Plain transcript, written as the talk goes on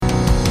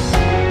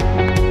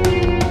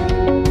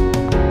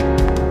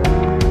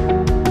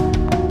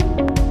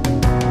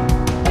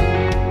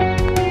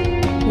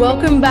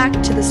Welcome back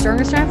to the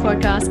Strong Australia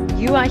podcast.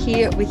 You are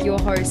here with your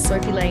hosts,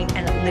 Sophie Lane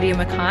and Lydia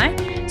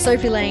Mackay.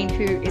 Sophie Lane,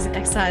 who is an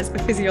exercise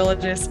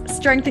physiologist,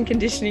 strength and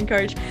conditioning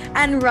coach,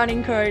 and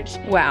running coach.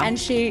 Wow. And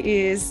she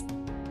is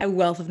a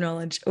wealth of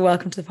knowledge.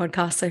 Welcome to the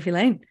podcast, Sophie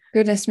Lane.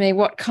 Goodness me,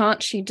 what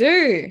can't she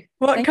do?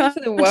 What can't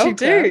she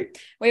do?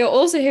 We are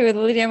also here with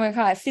Lydia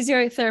Mackay,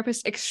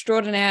 physiotherapist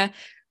extraordinaire,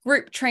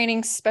 group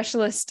training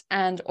specialist,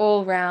 and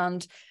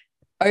all-round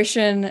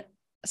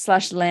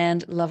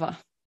ocean/land lover.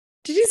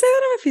 Did you say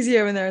that I'm a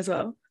physio in there as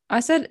well? I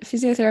said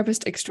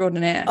physiotherapist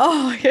extraordinaire.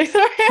 Oh, okay.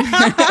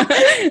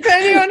 Sorry. For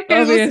anyone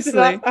who listens to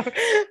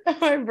that,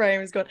 my brain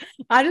was gone.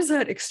 I just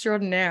heard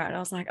extraordinaire and I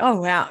was like,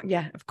 oh, wow.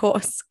 Yeah, of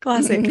course.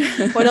 Classic.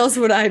 What else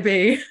would I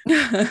be?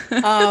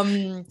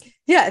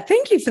 Yeah,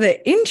 thank you for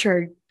the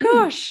intro.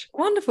 Gosh,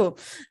 wonderful.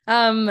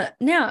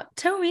 Now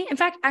tell me, in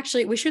fact,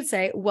 actually, we should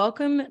say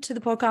welcome to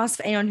the podcast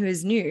for anyone who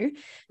is new.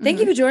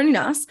 Thank you for joining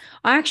us.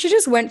 I actually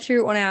just went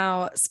through on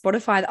our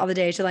Spotify the other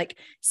day to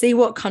see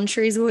what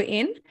countries we're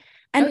in.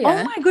 And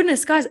oh my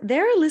goodness, guys,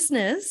 there are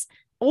listeners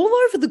all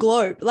over the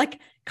globe,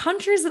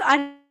 countries that I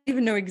didn't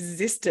even know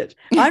existed.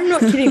 I'm not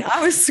kidding.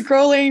 I was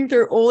scrolling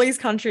through all these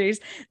countries.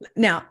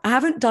 Now, I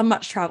haven't done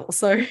much travel,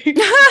 so maybe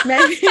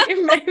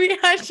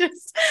I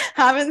just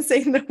haven't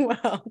seen the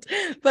world.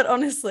 But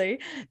honestly,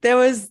 there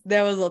was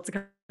lots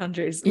of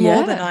countries,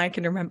 more than I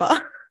can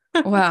remember.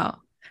 Wow.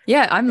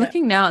 Yeah, I'm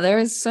looking now. There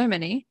is so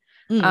many.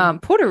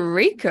 Puerto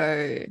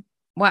Rico.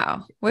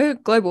 Wow, we're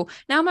global.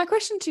 Now, my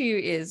question to you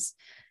is,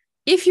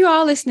 if you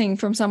are listening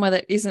from somewhere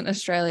that isn't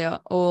Australia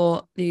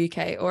or the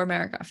UK or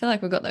America, I feel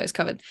like we've got those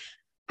covered.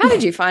 How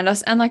did you find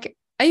us? And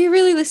are you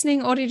really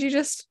listening, or did you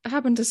just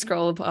happen to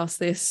scroll past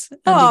this and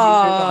did you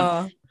move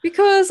on?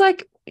 Because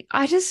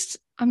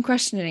I'm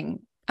questioning.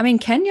 I mean,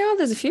 Kenya,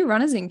 there's a few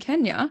runners in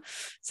Kenya,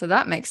 so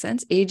that makes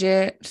sense.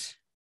 Egypt,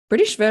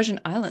 British Virgin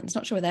Islands,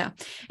 not sure where they are.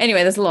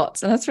 Anyway, there's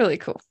lots, and that's really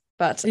cool.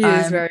 But it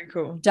is very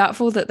cool.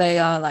 Doubtful that they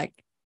are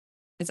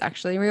it's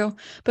actually real.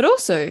 But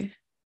also,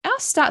 our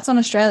stats on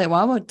Australia,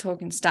 while we're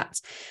talking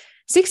stats,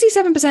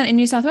 67% in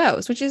New South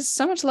Wales, which is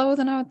so much lower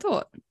than I would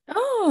thought.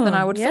 Than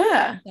I would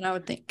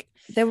think.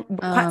 They're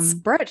quite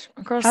spread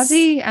across.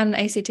 Tassie and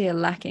ACT are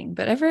lacking,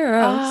 but everywhere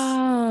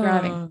else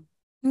thriving.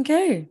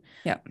 Okay.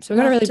 Yeah. So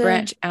we've got to really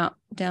branch out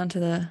down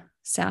to the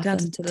south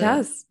and to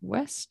the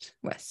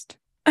west.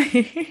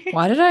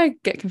 Why did I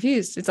get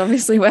confused? It's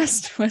obviously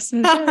Western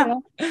Australia.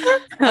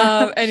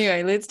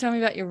 Anyway, Liz, tell me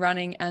about your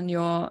running and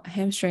your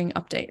hamstring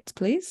updates,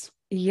 please.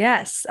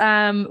 Yes.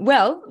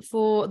 Well,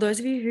 for those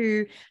of you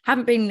who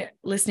haven't been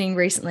listening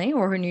recently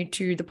or who are new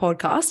to the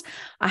podcast,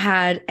 I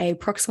had a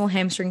proximal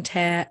hamstring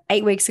tear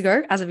 8 weeks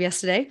ago as of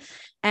yesterday,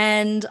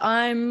 and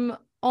I'm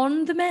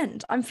on the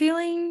mend. I'm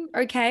feeling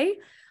okay.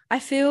 I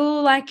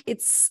feel like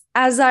it's,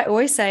 as I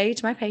always say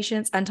to my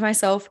patients and to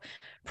myself,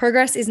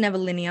 progress is never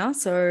linear.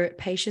 So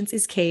patience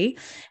is key.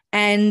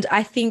 And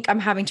I think I'm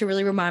having to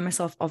really remind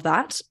myself of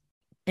that.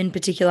 In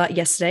particular,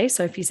 yesterday,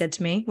 Sophie said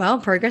to me, well,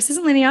 progress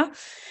isn't linear.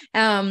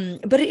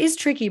 But it is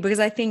tricky because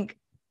I think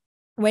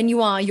when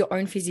you are your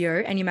own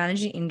physio and you're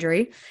managing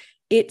injury,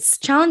 it's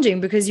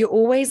challenging because you're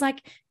always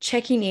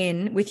checking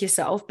in with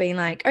yourself, being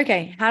like,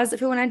 okay, how does it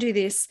feel when I do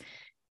this?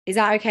 Is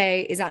that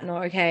okay? Is that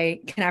not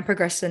okay? Can I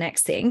progress to the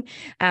next thing?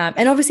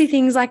 And obviously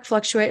things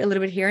fluctuate a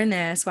little bit here and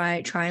there. So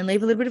I try and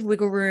leave a little bit of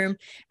wiggle room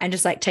and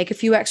just take a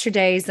few extra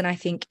days than I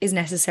think is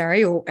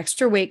necessary, or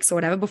extra weeks or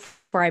whatever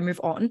before I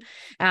move on.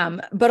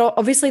 But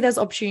obviously there's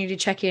opportunity to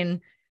check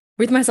in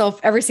with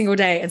myself every single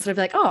day and sort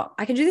of oh,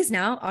 I can do this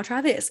now. I'll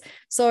try this.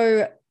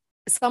 So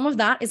some of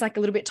that is a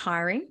little bit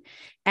tiring.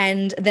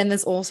 And then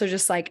there's also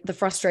just the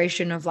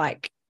frustration of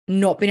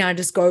not being able to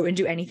just go and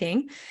do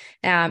anything.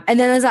 And then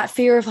there's that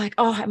fear of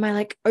oh, am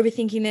I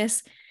overthinking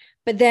this?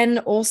 But then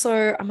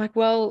also I'm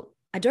well,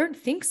 I don't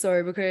think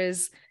so,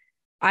 because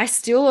I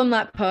still am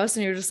that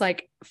person who just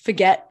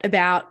forget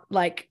about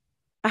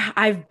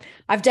I've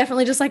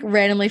definitely just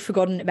randomly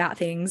forgotten about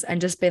things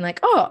and just been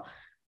oh,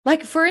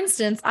 for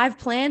instance, I've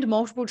planned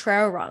multiple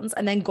trail runs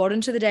and then got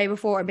into the day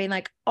before and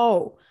been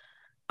oh,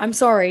 I'm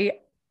sorry,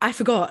 I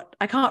forgot.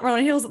 I can't run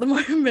on hills at the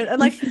moment.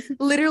 And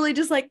literally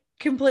just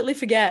completely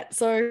forget.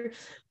 So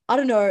I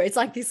don't know. It's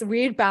this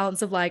weird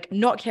balance of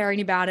not caring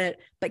about it,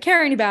 but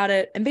caring about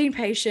it and being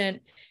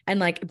patient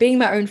and being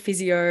my own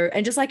physio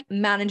and just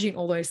managing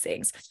all those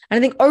things. And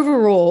I think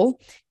overall,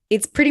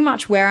 it's pretty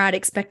much where I'd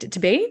expect it to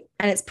be,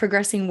 and it's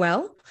progressing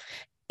well.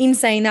 In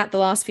saying that, the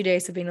last few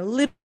days have been a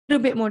little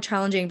bit more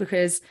challenging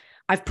because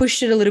I've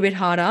pushed it a little bit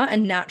harder,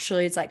 and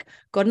naturally it's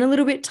gotten a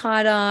little bit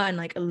tighter and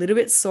a little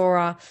bit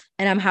sorer.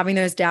 And I'm having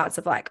those doubts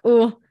of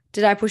oh,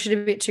 did I push it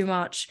a bit too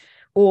much?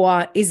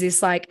 Or is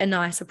this a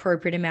nice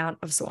appropriate amount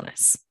of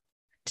soreness?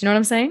 Do you know what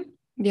I'm saying?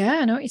 Yeah,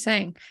 I know what you're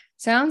saying.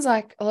 Sounds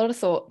like a lot of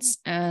thoughts,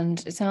 and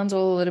it sounds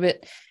all a little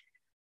bit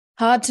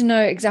hard to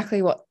know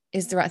exactly what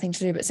is the right thing to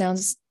do, but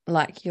sounds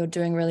like you're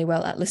doing really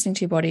well at listening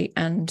to your body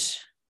and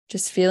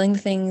just feeling the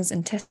things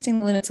and testing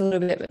the limits a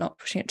little bit, but not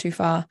pushing it too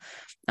far.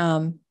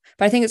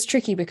 But I think it's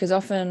tricky because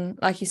often,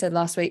 like you said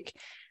last week,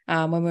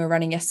 when we were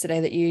running yesterday,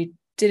 that you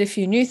did a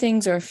few new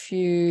things, or a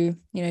few,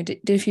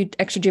 did a few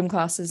extra gym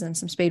classes and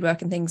some speed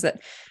work and things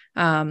that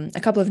a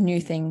couple of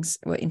new things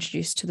were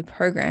introduced to the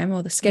program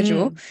or the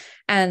schedule,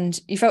 and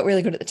you felt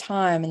really good at the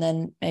time. And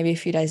then maybe a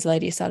few days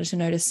later, you started to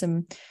notice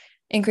some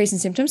increase in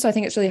symptoms. So I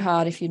think it's really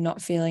hard if you're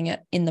not feeling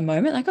it in the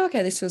moment, like,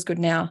 okay, this feels good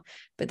now,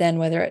 but then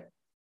whether it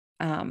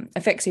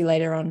affects you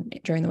later on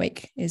during the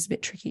week is a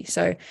bit tricky.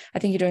 So I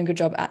think you're doing a good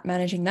job at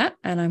managing that.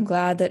 And I'm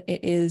glad that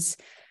it is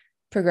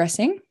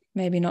progressing,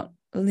 maybe not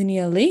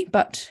linearly,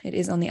 but it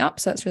is on the up.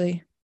 So it's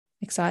really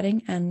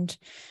exciting. And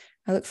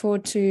I look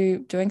forward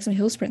to doing some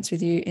hill sprints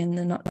with you in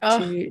the not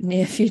too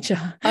near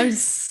future. I'm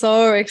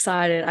so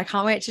excited. I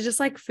can't wait to just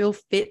like feel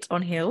fit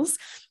on hills.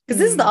 Because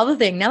this is the other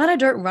thing. Now that I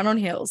don't run on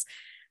hills,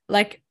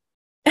 like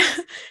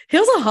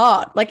hills are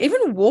hard. Like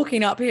even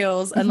walking up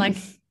hills, and like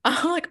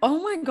I'm like,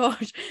 oh my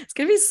gosh, it's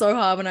gonna be so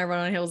hard when I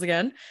run on hills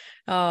again.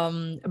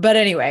 But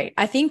anyway,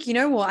 I think, you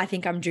know what I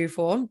think I'm due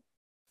for?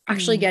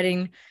 Actually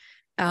getting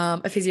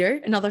another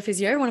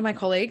physio, one of my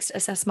colleagues, to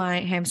assess my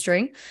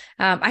hamstring.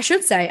 I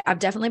should say I've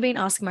definitely been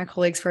asking my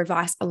colleagues for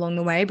advice along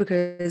the way,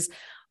 because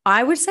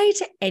I would say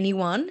to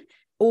anyone,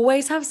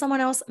 always have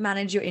someone else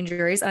manage your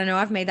injuries. And I know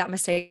I've made that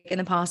mistake in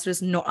the past,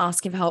 just not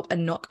asking for help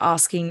and not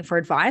asking for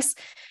advice.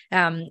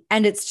 And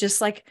it's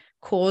just like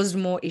caused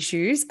more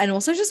issues and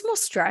also just more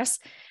stress.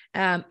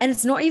 And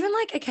it's not even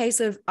like a case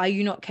of, are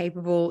you not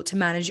capable to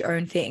manage your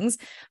own things?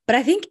 But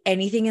I think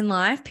anything in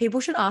life, people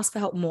should ask for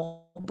help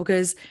more,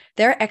 because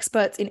there are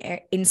experts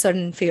in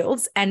certain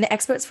fields, and they're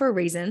experts for a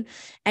reason.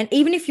 And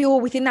even if you're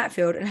within that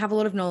field and have a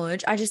lot of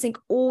knowledge, I just think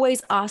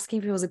always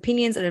asking people's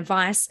opinions and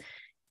advice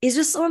is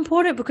just so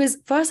important, because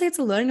firstly, it's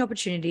a learning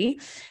opportunity.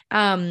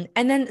 And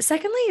then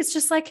secondly, it's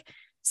just like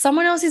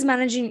someone else is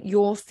managing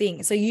your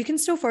thing. So you can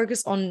still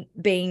focus on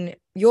being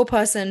your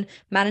person,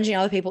 managing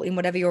other people in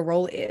whatever your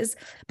role is,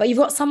 but you've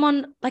got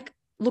someone like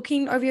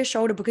looking over your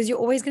shoulder, because you're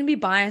always going to be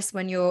biased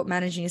when you're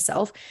managing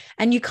yourself,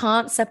 and you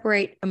can't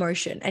separate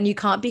emotion, and you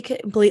can't be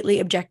completely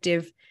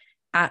objective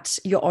at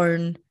your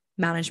own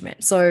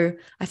management. So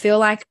I feel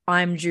like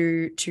I'm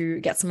due to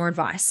get some more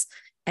advice,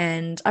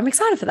 and I'm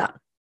excited for that.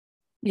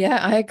 Yeah,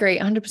 I agree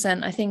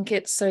 100%. I think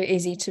it's so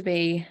easy to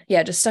be,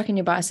 just stuck in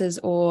your biases,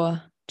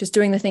 or just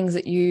doing the things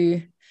that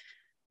you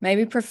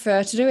maybe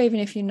prefer to do, even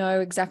if you know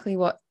exactly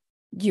what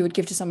you would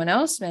give to someone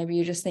else. Maybe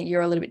you just think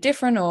you're a little bit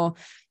different, or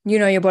you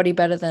know your body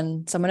better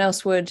than someone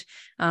else would.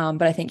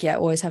 But I think,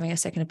 always having a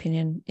second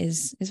opinion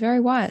is very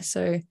wise.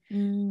 So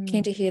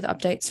keen to hear the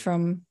updates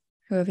from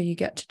whoever you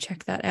get to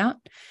check that out.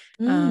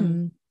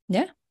 Good.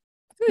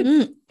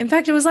 In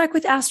fact, it was like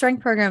with our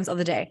strength programs the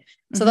other day.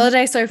 So the other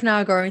day, Soph and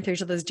I are going through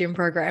each other's gym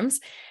programs,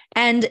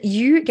 and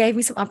you gave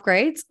me some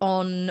upgrades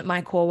on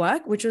my core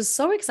work, which was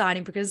so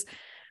exciting, because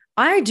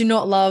I do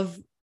not love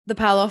the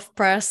power-off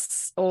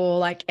press or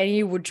like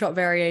any wood chop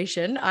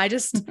variation. I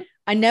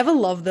never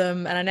loved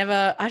them, and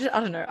I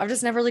don't know. I've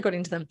just never really got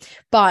into them.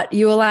 But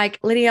you were like,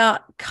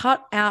 Lydia,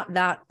 cut out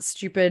that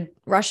stupid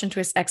Russian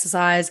twist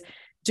exercise,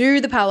 do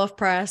the power-off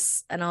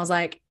press. And I was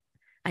like,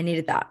 I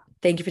needed that.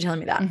 Thank you for telling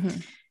me that.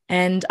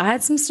 And I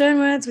had some stern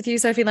words with you,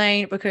 Sophie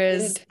Lane,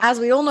 because as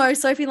we all know,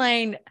 Sophie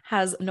Lane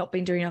has not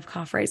been doing enough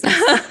calf raises.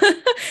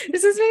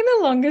 This has been the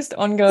longest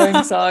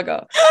ongoing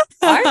saga.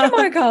 I reckon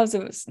my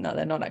calves no,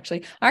 they're not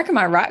actually. I reckon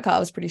my right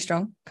calf is pretty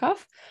strong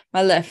calf.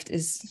 My left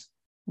is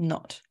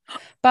not.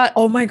 But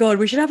oh my God,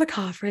 we should have a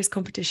calf raise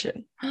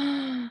competition.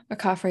 A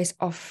calf raise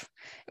off.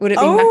 Would it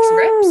be max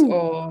reps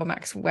or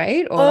max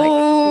weight,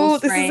 or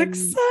this is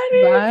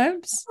exciting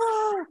vibes?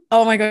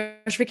 Oh my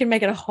gosh, we can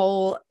make it a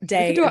whole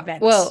day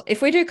event. Well,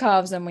 if we do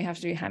calves, then we have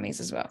to do hammies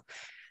as well.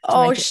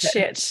 Oh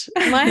shit.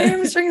 My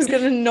hamstring is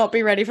going to not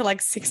be ready for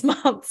like 6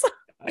 months.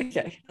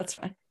 Okay, that's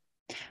fine.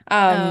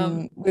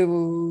 We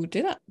will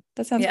do that.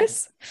 That sounds good.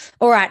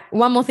 All right,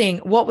 one more thing.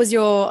 What was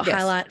your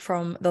highlight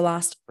from the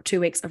last 2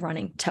 weeks of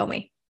running? Tell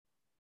me.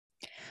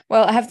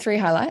 Well, I have 3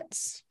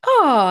 highlights.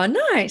 Oh,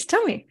 nice.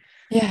 Tell me.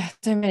 Yeah,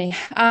 so many.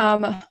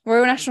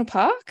 Royal National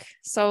Park,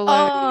 solo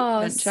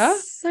adventure.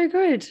 So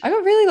good. I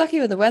got really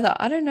lucky with the weather.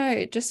 I don't know,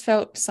 it just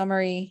felt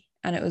summery,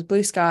 and it was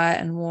blue sky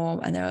and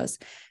warm, and there was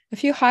a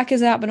few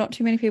hikers out, but not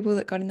too many people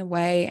that got in the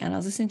way. And I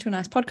was listening to a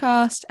nice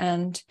podcast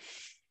and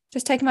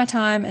just taking my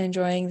time and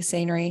enjoying the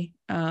scenery.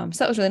 So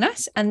that was really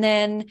nice. And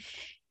then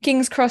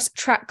King's Cross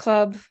Track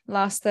Club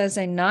last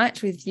Thursday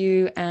night with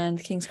you and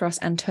the King's Cross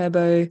and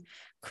Turbo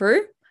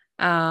crew.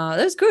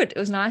 That was good. It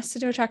was nice to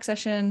do a track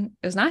session.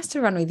 It was nice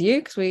to run with you,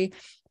 because we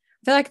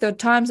feel like the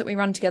times that we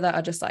run together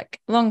are just like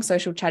long,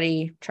 social,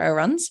 chatty trail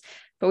runs,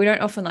 but we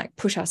don't often like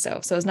push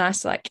ourselves. So it was nice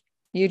to like,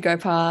 you'd go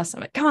past,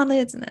 I'm like, come on,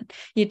 Liz, and then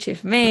you'd cheer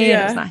for me.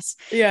 And it was nice.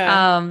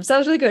 So it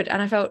was really good,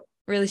 and I felt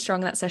really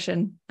strong that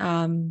session.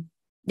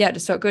 It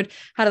just felt good.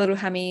 Had a little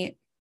hammy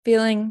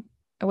feeling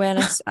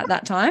awareness at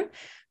that time,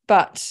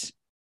 but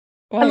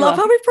I love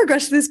how we've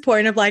progressed to this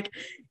point of like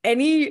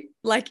any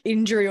like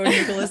injury or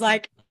niggle is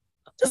like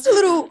just a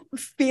little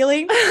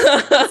feeling,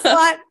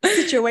 slight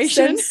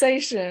situation.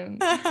 Sensation.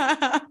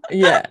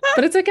 Yeah,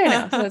 but it's okay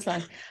now, so it's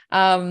fine.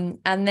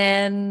 And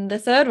then the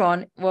third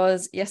one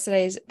was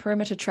yesterday's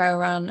perimeter trail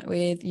run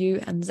with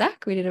you and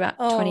Zach. We did about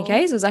 20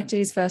 Ks. It was actually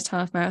his first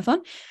half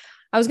marathon.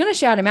 I was going to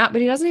shout him out,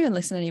 but he doesn't even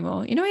listen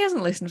anymore. You know, he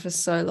hasn't listened for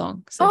so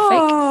long. So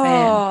fake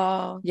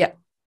fan. Yeah.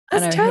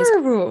 That's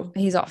terrible.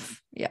 He's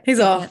off. Yeah. He's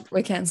off.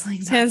 We're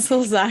cancelling Zach.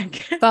 Cancel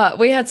Zach. But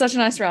we had such a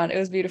nice run. It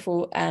was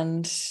beautiful.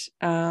 And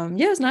yeah,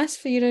 it was nice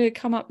for you to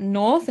come up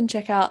north and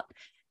check out,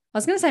 I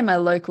was going to say my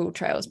local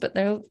trails, but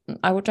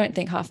I don't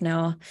think half an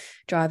hour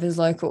drive is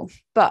local,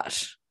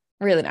 but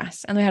really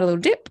nice. And we had a little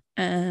dip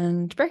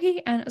and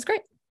brekkie and it was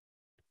great.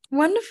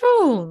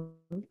 Wonderful.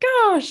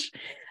 Gosh.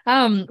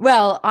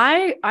 Well,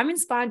 I'm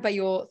inspired by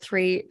your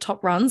 3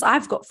 top runs.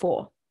 I've got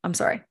 4. I'm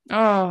sorry.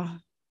 Oh,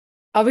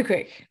 I'll be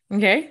quick.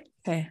 Okay.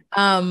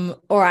 All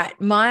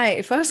right.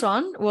 My first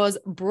one was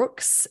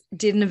Brooks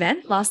did an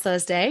event last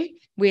Thursday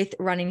with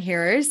Running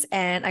Heroes,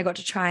 and I got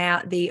to try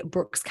out the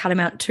Brooks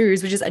Catamount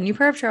 2s, which is a new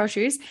pair of trail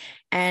shoes.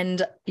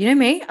 And you know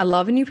me, I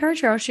love a new pair of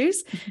trail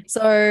shoes.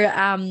 So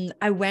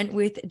I went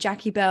with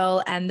Jackie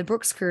Bell and the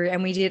Brooks crew,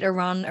 and we did a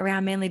run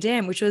around Manly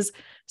Dam, which was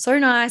so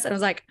nice. And it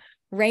was like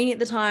rainy at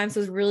the time, so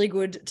it was really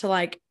good to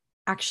like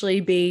actually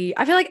be,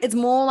 I feel like it's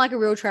more like a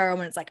real trail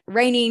when it's like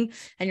raining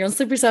and you're on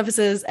slippery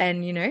surfaces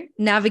and, you know,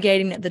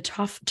 navigating the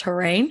tough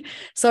terrain.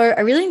 So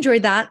I really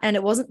enjoyed that, and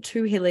it wasn't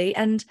too hilly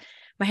and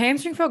my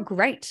hamstring felt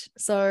great.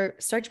 So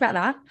stoked about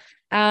that.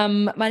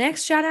 My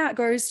next shout out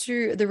goes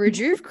to the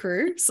Rejuve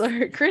crew.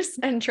 So Chris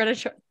and Greta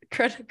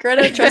Truscott.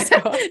 Greta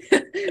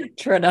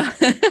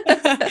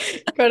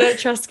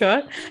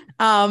Truscott.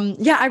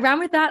 Yeah, I ran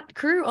with that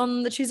crew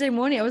on the Tuesday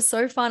morning. It was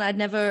so fun. I'd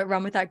never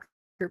run with that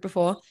group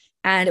before.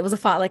 And it was a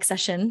fartlek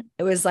session.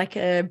 It was like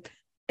a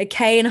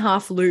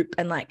K-and-a-half loop,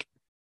 and like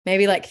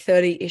maybe like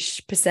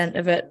 30-ish%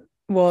 of it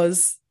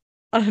was,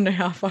 I don't know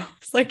how far.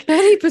 It's like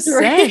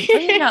 30%.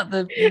 Bringing out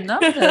the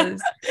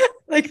numbers.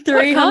 Like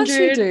 300. What can't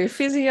you do?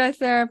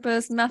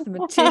 Physiotherapist,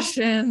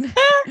 mathematician.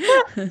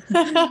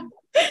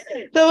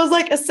 There was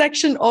like a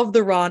section of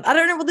the run. I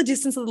don't know what the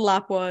distance of the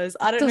lap was.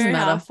 I don't know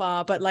how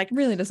far, but like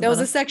really doesn't there was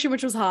matter. a section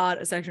which was hard,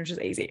 a section which was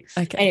easy.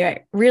 Okay.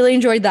 Anyway, really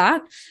enjoyed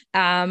that.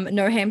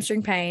 No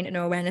hamstring pain,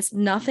 no awareness,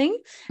 nothing.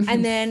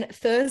 And then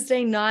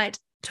Thursday night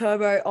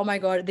turbo. Oh my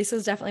God, this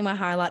was definitely my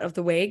highlight of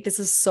the week. This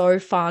is so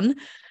fun.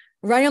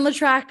 Running on the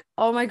track.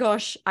 Oh my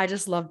gosh, I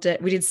just loved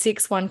it. We did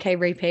 6 1K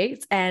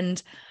repeats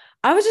and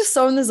I was just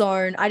so in the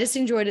zone. I just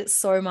enjoyed it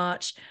so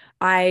much.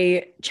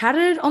 I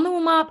chatted on the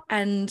warm up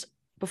and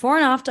before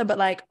and after, but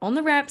like on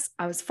the reps,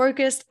 I was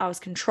focused, I was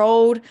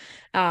controlled.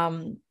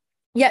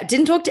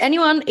 Didn't talk to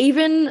anyone,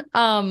 even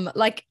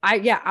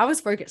I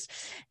was focused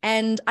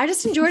and I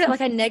just enjoyed it.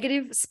 Like I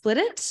negative split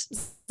it.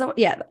 So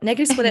yeah,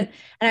 negative split it.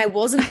 And I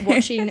wasn't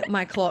watching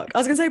my clock. I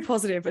was gonna say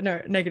positive, but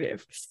no,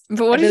 negative.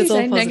 But what did you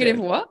say? Negative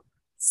what?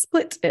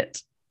 Split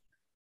it.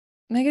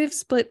 Negative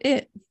split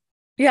it.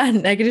 Yeah,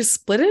 negative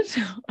split it.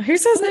 Who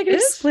says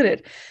negative split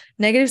it?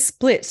 Negative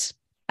split.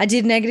 I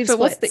did negative split.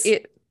 What's the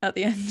it at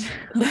the end?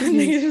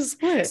 Negative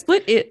split.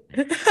 Split it.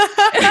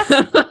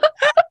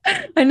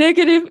 A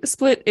negative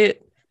split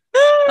it.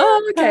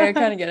 Oh, okay. I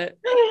kind of get it.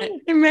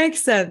 It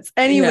makes sense.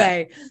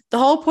 Anyway, the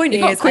whole point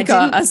is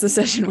quicker as the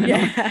session went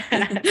on.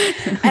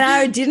 And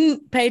I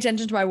didn't pay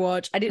attention to my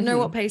watch. I didn't know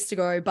what pace to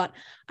go, but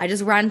I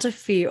just ran to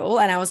feel,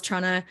 and I was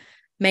trying to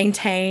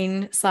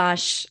maintain / I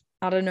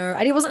don't know.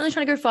 I wasn't really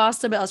trying to go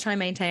faster, but I was trying to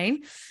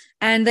maintain.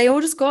 And they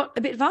all just got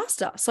a bit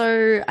faster.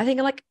 So I think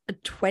like a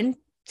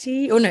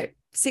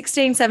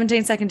 16,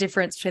 17 second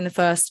difference between the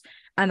first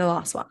and the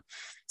last one.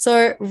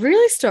 So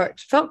really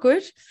stoked. Felt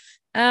good.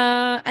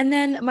 And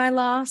then my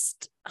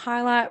last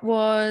highlight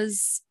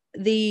was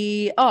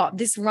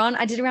this run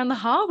I did around the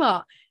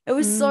harbour. It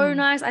was so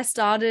nice. I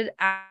started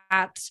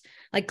at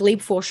like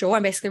Glebe Foreshore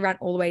and basically ran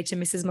all the way to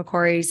Mrs.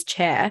 McCory's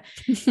chair.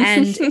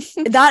 And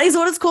that is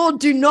what it's called.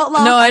 Do not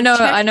laugh. No, I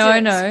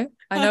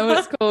know what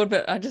it's called,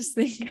 but I just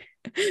think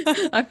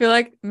I feel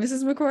like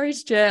Mrs.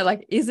 McCory's chair,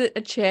 like, is it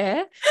a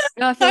chair?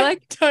 And I feel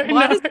like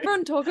why does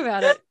everyone talk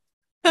about it?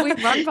 We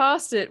run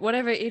past it,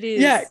 whatever it is.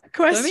 Yeah,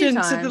 question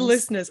to the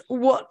listeners.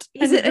 What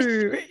is it?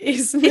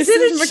 Is Mrs.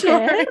 it a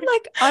chair? McCory?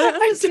 Like, I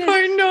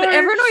don't know. But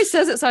everyone always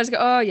says it, so I just go,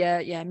 oh, yeah,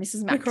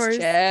 Mrs. Mac's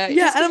chair.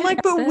 Yeah, and I'm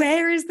like, but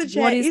where is the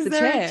chair? What is the there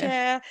chair? A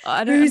chair?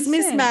 I don't Who's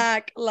understand. Miss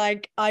Mac?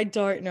 Like, I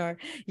don't know.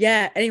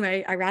 Yeah,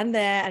 anyway, I ran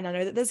there and I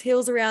know that there's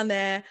hills around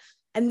there.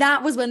 And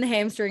that was when the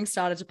hamstring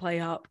started to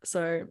play up.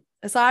 So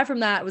aside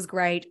from that, it was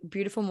great.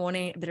 Beautiful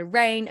morning, a bit of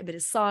rain, a bit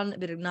of sun, a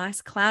bit of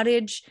nice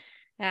cloudage.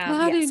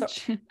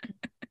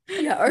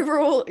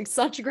 Overall, it's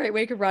such a great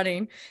week of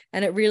running,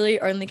 and it really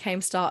only came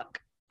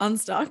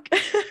unstuck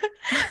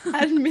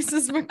at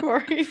Mrs.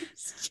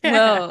 McCory's chair.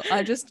 Well,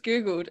 I just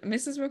Googled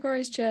Mrs.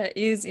 McCory's chair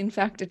is in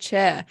fact a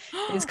chair.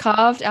 It's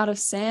carved out of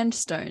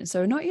sandstone.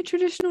 So not your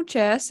traditional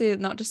chair. So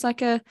not just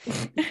like a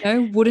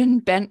wooden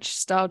bench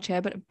style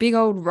chair, but a big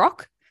old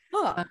rock.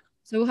 Oh.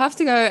 So we'll have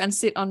to go and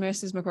sit on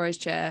Mrs. McCory's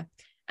chair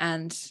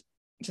and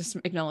just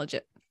acknowledge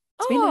it.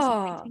 It's been there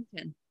since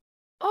 1910.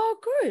 Oh,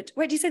 good.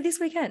 Wait, do you say this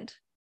weekend?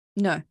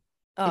 No,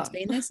 Oh. it's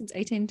been there since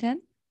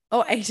 1810. Oh,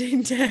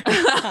 1810.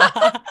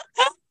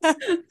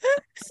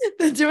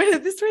 They're doing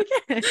it this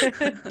weekend.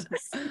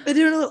 They're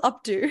doing a little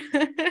updo.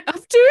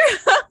 Updo?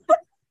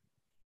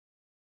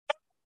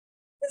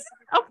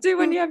 Updo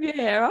when you have your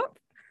hair up?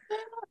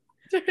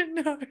 Don't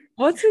know.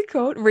 What's it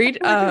called? Read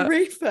like a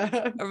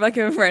refurb. Like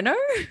a reno?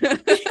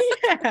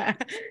 Yeah.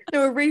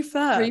 No, a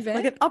refurb. Revamp?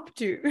 Like an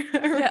updo.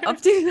 Yeah,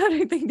 updo. I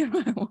don't think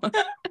that I want.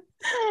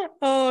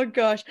 Oh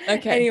gosh.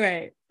 Okay.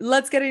 Anyway,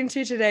 let's get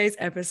into today's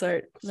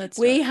episode.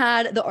 We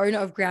had the owner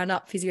of Ground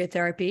Up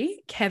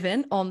Physiotherapy,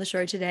 Kevin, on the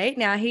show today.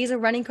 Now, he's a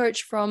running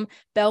coach from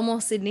Belmore,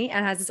 Sydney,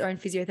 and has his own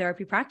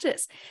physiotherapy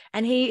practice.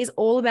 And he is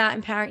all about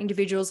empowering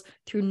individuals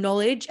through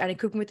knowledge and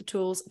equipping with the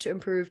tools to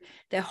improve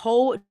their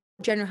whole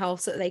general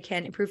health so that they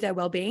can improve their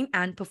well-being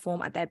and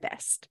perform at their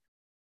best.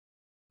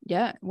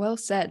 Yeah, well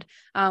said.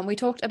 We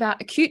talked about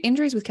acute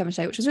injuries with Kevin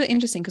today, which was really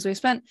interesting because we've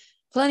spent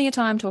plenty of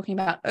time talking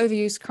about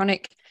overuse,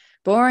 chronic,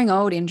 boring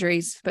old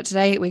injuries. But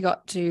today we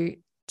got to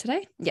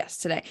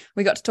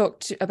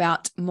talk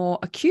about more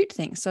acute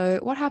things. So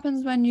what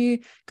happens when you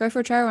go for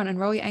a trail run and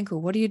roll your ankle?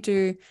 What do you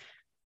do?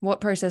 What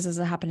processes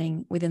are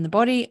happening within the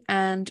body?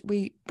 And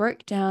we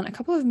broke down a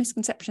couple of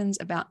misconceptions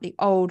about the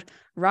old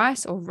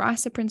RICE or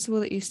RICER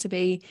principle that used to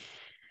be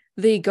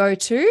the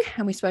go-to,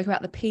 and we spoke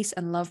about the peace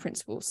and love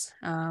principles.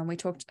 We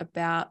talked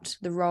about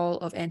the role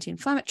of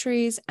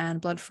anti-inflammatories and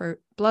blood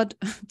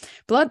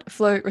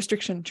flow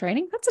restriction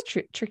training. That's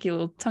a tricky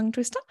little tongue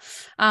twister.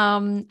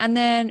 And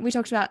then we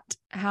talked about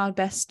how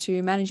best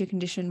to manage your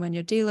condition when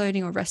you're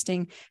deloading or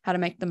resting, how to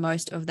make the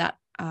most of that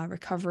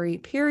recovery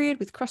period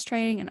with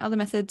cross-training and other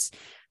methods,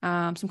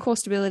 some core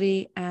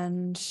stability,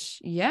 and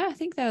yeah, I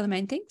think they are the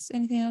main things.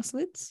 Anything else,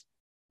 Liz?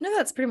 No,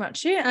 that's pretty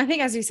much it. I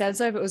think, as you said,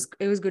 so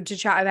it was good to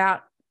chat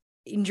about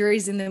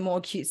injuries in the more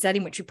acute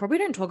setting, which we probably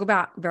don't talk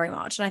about very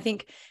much. And I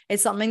think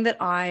it's something that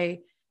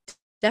I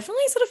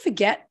definitely sort of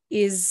forget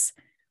is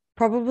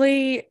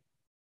probably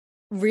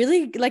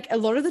really, like, a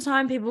lot of the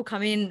time people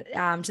come in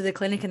to the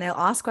clinic and they'll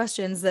ask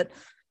questions that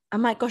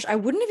I'm like, gosh, I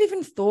wouldn't have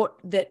even thought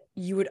that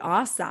you would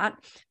ask that,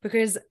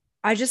 because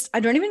I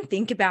don't even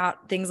think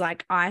about things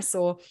like ice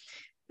or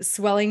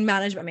swelling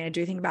management. I mean, I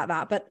do think about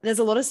that, but there's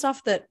a lot of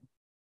stuff that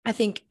I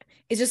think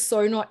is just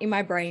so not in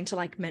my brain to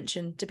like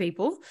mention to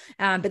people.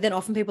 But then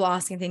often people are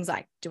asking things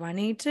like, do I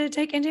need to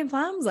take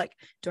anti-inflammatories? Like,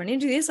 do I need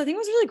to do this? I think it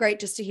was really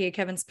great just to hear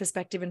Kevin's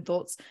perspective and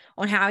thoughts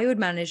on how he would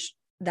manage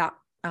that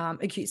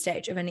acute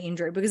stage of any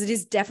injury, because it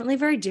is definitely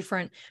very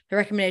different, the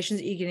recommendations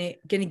that you're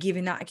going to give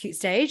in that acute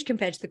stage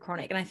compared to the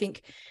chronic. And I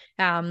think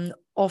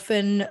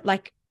often,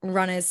 like,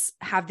 runners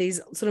have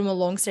these sort of more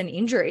long-standing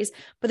injuries,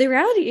 but the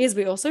reality is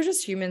we're also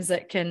just humans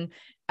that can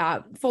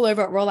fall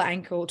over, roll our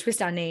ankle,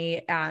 twist our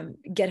knee,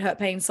 get hurt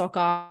playing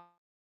soccer.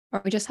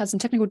 Or we just had some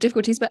technical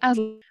difficulties, but as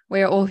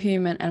we're all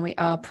human and we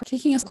are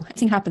kicking us,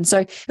 anything happens. So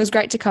it was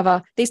great to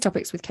cover these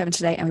topics with Kevin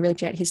today, and we really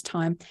appreciate his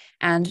time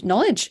and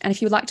knowledge. And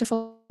if you would like to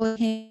follow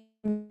him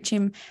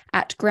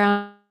at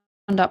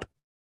groundup_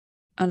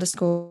 on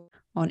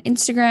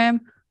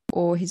Instagram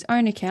or his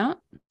own account,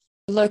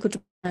 local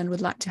and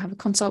would like to have a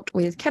consult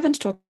with Kevin to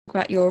talk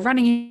about your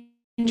running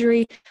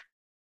injury,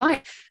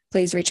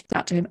 please reach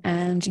out to him.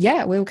 And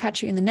yeah, we'll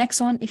catch you in the next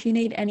one. If you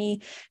need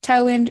any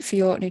tailwind for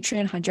your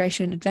nutrition,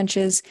 hydration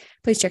adventures,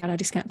 please check out our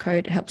discount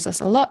code. It helps us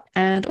a lot.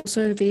 And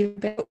also, we've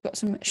got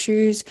some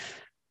shoes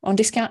on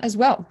discount as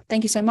well.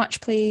 Thank you so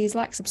much. Please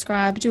like,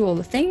 subscribe, do all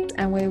the things,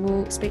 and we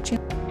will speak to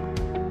you.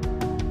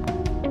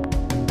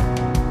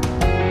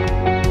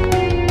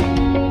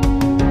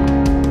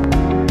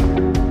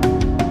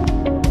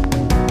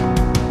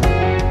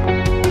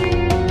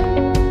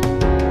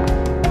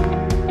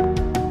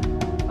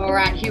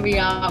 Here we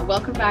are.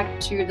 Welcome back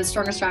to the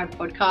Stronger Strive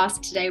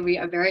podcast. Today we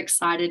are very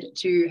excited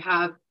to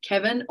have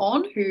Kevin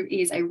on, who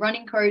is a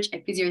running coach, a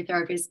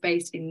physiotherapist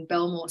based in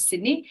Belmore,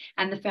 Sydney,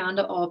 and the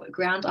founder of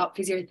Ground Up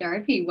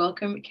Physiotherapy.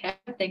 Welcome, Kev.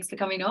 Thanks for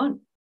coming on.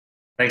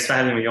 Thanks for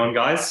having me on,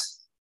 guys.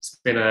 It's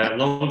been a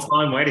long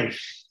time waiting.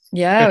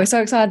 Yeah, we're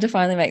so excited to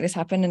finally make this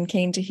happen and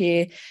keen to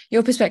hear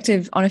your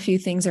perspective on a few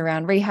things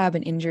around rehab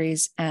and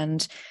injuries,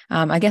 and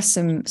I guess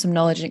some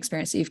knowledge and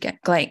experience that you've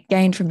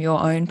gained from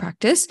your own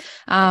practice.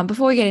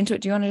 Before we get into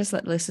it, do you want to just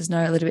let listeners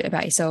know a little bit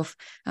about yourself,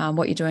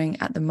 what you're doing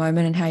at the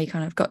moment and how you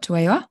kind of got to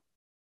where you are?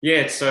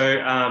 Yeah,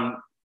 so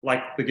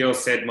like the girl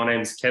said, my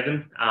name is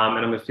Kevin,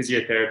 and I'm a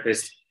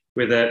physiotherapist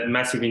with a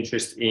massive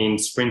interest in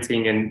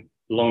sprinting and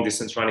long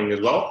distance running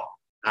as well.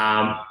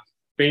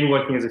 Been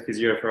working as a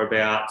physio for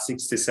about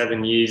 6 to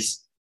 7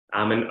 years,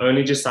 and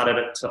only just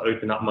started to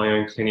open up my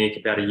own clinic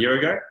about a year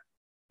ago,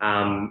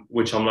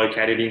 which I'm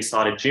located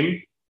inside a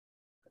gym,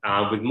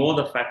 with more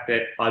the fact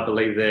that I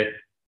believe that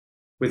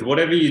with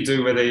whatever you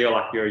do, whether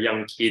you're a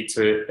young kid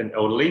to an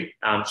elderly,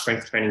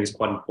 strength training is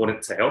quite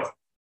important to health,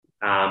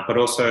 but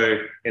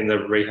also in the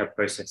rehab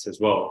process as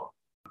well.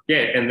 Yeah,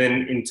 and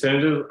then in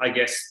terms of, I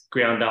guess,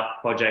 Ground Up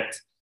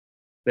project,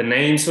 the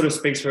name sort of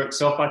speaks for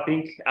itself, I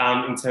think,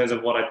 in terms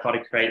of what I tried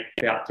to create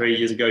about 3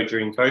 years ago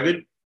during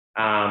COVID.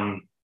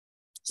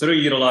 Sort of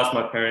utilised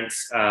my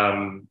parents'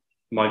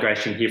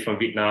 migration here from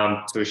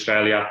Vietnam to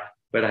Australia,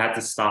 where they had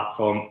to start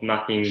from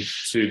nothing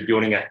to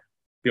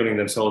building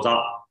themselves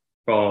up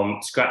from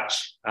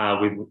scratch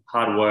with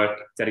hard work,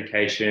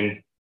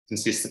 dedication,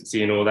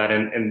 consistency, and all that.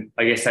 And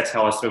I guess that's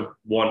how I sort of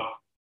want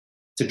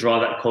to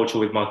drive that culture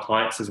with my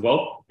clients as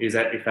well, is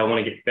that if they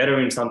want to get better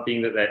in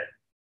something, that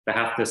they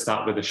have to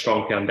start with a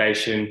strong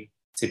foundation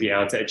to be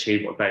able to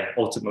achieve what they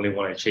ultimately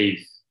want to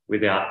achieve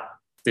without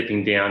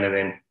dipping down and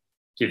then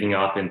giving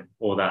up and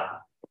all that.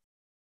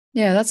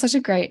 Yeah, that's such a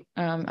great,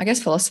 I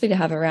guess, philosophy to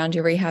have around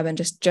your rehab and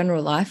just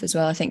general life as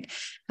well. I think,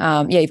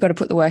 you've got to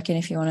put the work in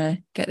if you want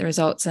to get the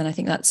results. And I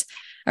think that's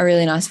a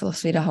really nice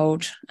philosophy to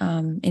hold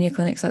in your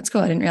clinic. So that's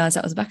cool. I didn't realize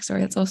that was a backstory.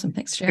 That's awesome.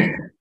 Thanks for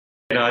sharing.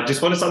 And I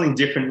just wanted something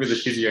different with the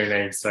physio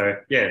name. So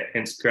yeah,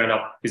 hence Ground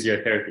Up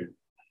Physiotherapy.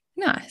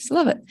 Nice.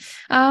 Love it.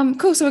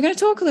 Cool. So we're going to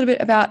talk a little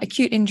bit about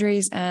acute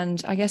injuries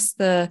and I guess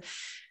the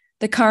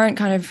current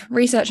kind of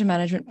research and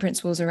management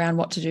principles around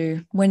what to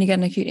do when you get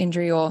an acute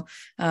injury, or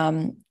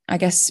I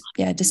guess,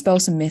 dispel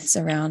some myths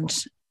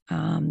around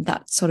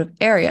that sort of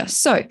area.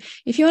 So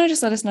if you want to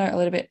just let us know a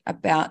little bit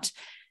about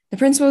the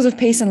principles of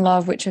peace and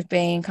love, which have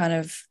been kind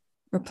of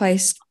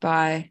replaced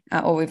by,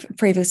 or we've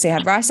previously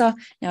had RISA,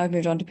 now we've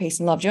moved on to peace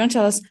and love. Do you want to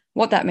tell us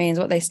what that means,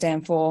 what they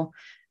stand for?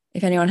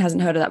 If anyone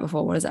hasn't heard of that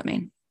before, what does that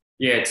mean?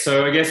 Yeah,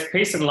 so I guess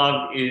peace and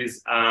love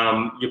is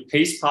your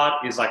peace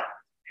part is like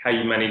how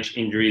you manage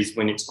injuries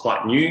when it's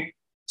quite new.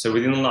 So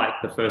within like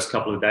the first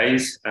couple of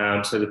days,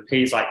 so the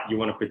P is like you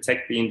want to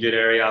protect the injured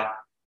area,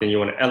 then you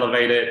want to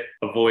elevate it,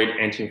 avoid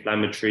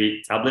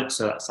anti-inflammatory tablets.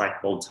 So that's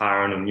like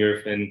Voltaren and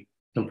Nurofen,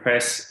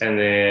 compress, and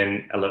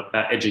then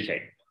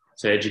educate.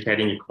 So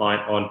educating your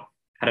client on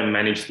how to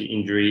manage the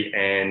injury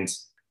and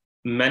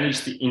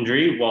manage the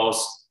injury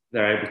whilst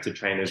they're able to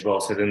train as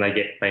well. So then they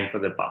get bang for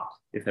the buck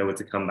if they were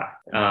to come back.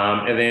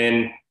 And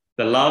then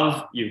the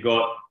love, you've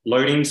got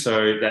loading.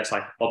 So that's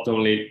like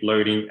optimally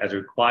loading as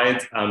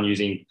required,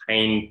 using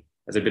pain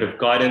as a bit of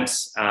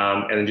guidance,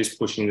 and then just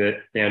pushing the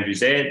boundaries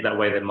there. That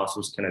way the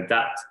muscles can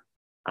adapt.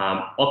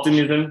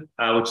 Optimism,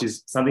 which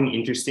is something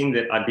interesting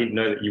that I didn't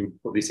know that you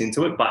would put this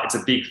into it, but it's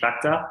a big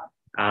factor.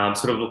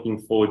 Sort of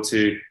looking forward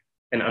to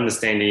and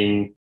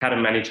understanding how to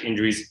manage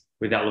injuries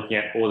without looking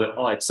at all the,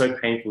 it's so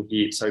painful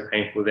here, it's so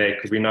painful there,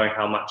 because we know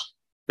how much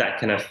that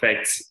can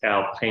affect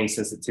our pain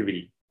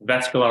sensitivity.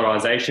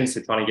 Vascularization,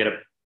 so trying to get a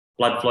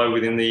blood flow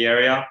within the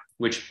area,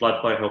 which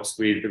blood flow helps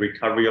with the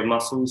recovery of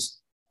muscles,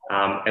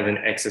 and then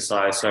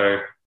exercise. So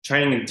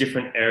training in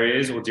different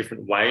areas or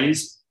different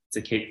ways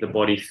to keep the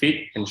body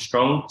fit and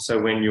strong.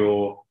 So when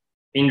your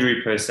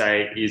injury per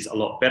se is a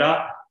lot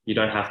better, you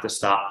don't have to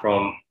start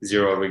from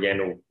zero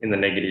again or in the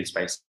negatives,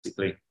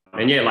 basically.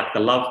 And yeah, like the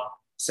love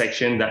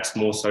section, that's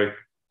more so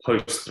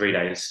post 3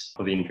 days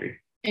of the injury.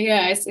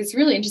 Yeah, it's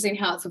really interesting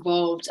how it's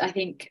evolved. I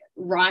think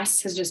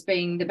RICE has just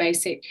been the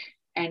basic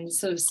and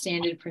sort of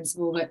standard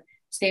principle that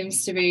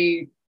seems to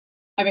be,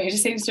 it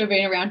just seems to have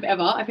been around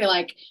forever. I feel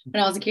like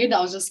when I was a kid,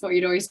 that was just what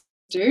you'd always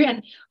do.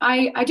 And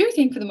I do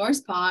think for the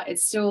most part,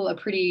 it's still a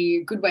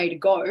pretty good way to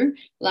go.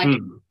 Like,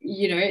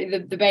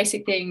 the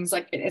basic things,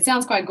 like it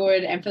sounds quite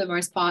good. And for the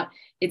most part,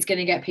 it's going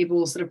to get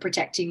people sort of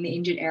protecting the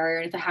injured area.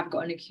 And if they have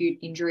got an acute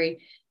injury,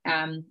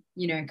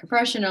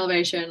 compression,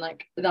 elevation,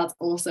 like that's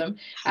awesome.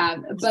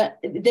 But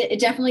it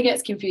definitely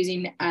gets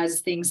confusing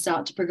as things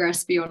start to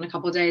progress beyond a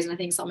couple of days. And I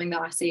think something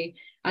that I see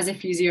as a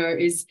physio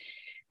is,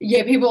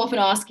 people often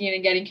asking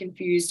and getting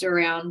confused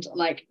around,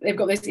 like, they've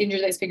got this injury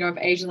that's been going for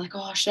ages, like,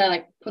 should I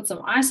like put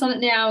some ice on it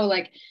now?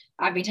 Like,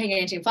 I've been taking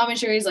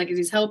anti-inflammatories, like, is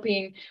this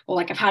helping? Or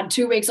like, I've had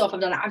 2 weeks off,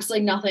 I've done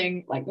absolutely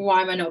nothing, like,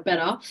 why am I not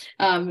better?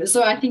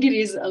 So I think it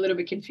is a little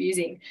bit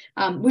confusing.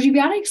 Would you be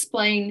able to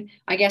explain,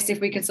 I guess, if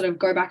we can sort of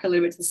go back a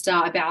little bit to the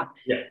start about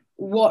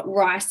what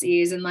RICE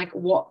is and like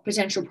what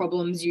potential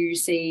problems you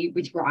see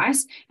with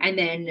RICE, and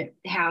then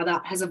how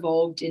that has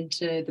evolved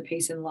into the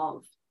peace and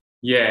love?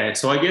 Yeah,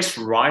 so I guess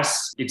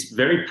RICE, it's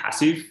very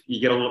passive.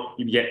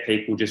 You get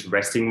people just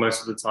resting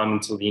most of the time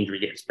until the injury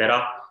gets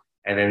better,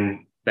 and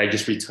then they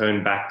just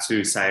return back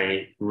to,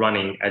 say,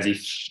 running as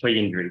if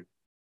pre-injury.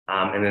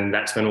 And then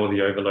that's when all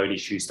the overload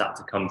issues start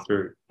to come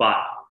through. But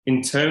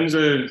in terms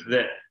of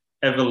the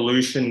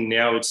evolution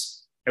now,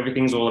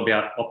 everything's all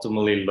about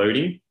optimally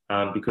loading,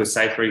 because,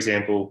 say, for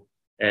example,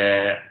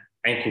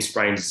 ankle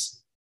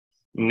sprains,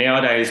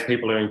 nowadays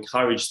people are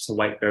encouraged to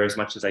weight bear as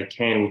much as they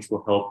can, which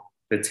will help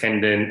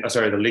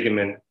the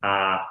ligament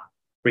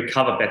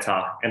recover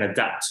better and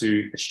adapt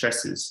to the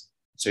stresses,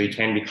 so you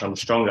can become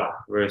stronger.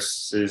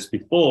 Versus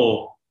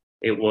before,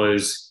 it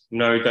was,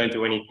 no, don't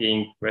do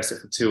anything, rest it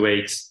for 2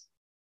 weeks,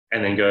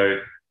 and then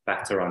go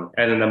back to run.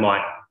 And then they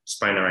might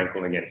sprain their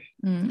ankle again.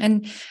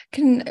 And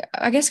can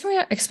we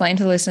explain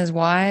to the listeners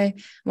why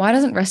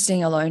doesn't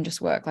resting alone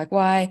just work? Like,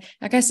 why,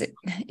 I guess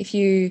if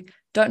you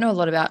don't know a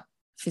lot about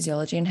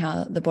physiology and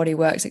how the body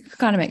works, it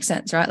kind of makes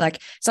sense, right?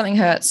 Like, something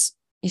hurts,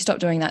 you stop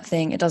doing that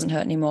thing, it doesn't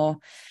hurt anymore.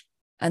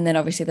 And then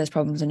obviously there's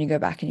problems and you go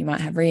back and you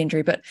might have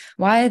re-injury. But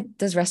why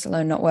does rest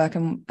alone not work?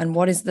 And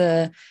what is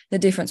the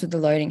difference with the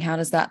loading? How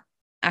does that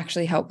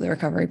actually help the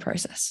recovery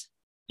process?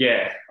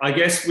 Yeah, I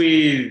guess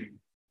with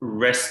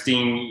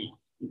resting,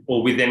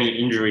 or with any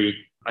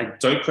injury,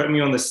 don't quote me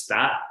on the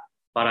stat,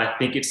 but I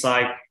think it's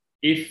like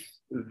if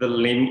the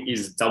limb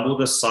is double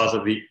the size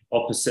of the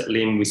opposite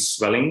limb with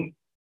swelling,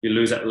 you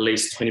lose at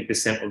least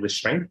 20% of the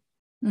strength.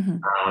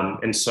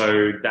 And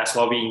so that's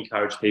why we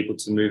encourage people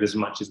to move as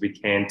much as we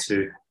can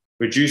to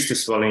reduce the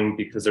swelling,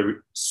 because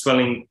the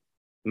swelling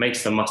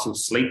makes the muscle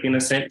sleep in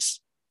a sense,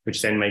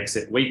 which then makes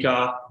it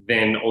weaker.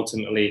 Then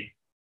ultimately,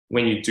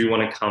 when you do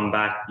want to come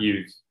back,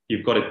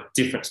 you've got a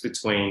difference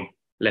between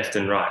left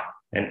and right.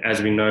 And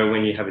as we know,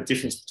 when you have a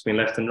difference between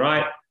left and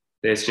right,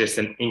 there's just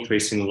an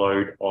increase in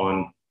load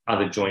on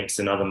other joints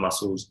and other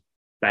muscles.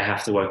 They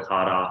have to work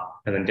harder.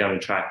 And then down the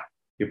track,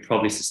 you'll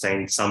probably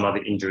sustain some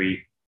other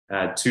injury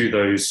to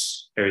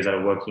those areas that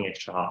are working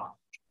extra hard.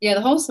 Yeah,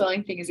 the whole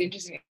swelling thing is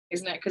interesting,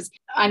 isn't it? Because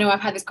I know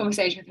I've had this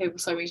conversation with people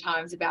so many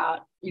times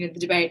about, the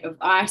debate of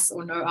ice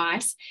or no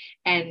ice.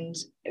 And,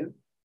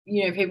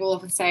 people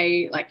often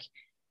say like,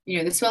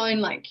 the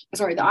swelling,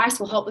 the ice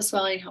will help the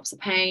swelling, helps the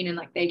pain, and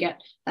like they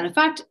get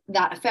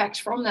that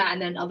effect from that.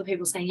 And then other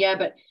people saying, yeah,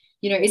 but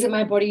isn't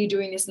my body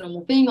doing this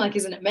normal thing? Like,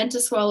 isn't it meant to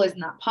swell? Isn't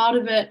that part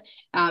of it?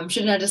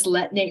 Shouldn't I just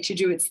let nature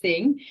do its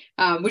thing?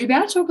 Would you be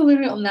able to talk a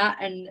little bit on that?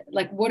 And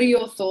like, what are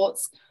your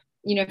thoughts,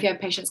 if you have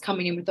patients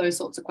coming in with those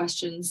sorts of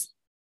questions?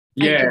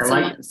 Yeah,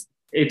 like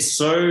it's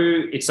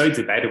so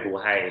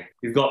debatable. Hey,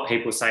 you've got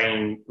people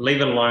saying,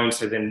 leave it alone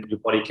so then your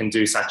body can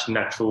do such a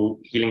natural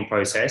healing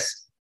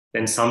process.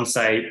 Then some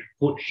say,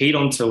 put heat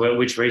onto it,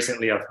 which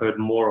recently I've heard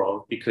more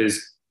of,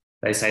 because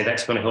they say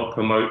that's going to help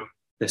promote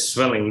the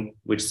swelling,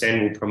 which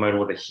then will promote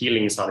all the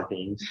healing side of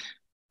things.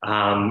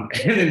 And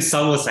then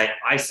some will say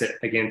ice it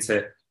again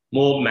to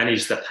more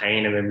manage the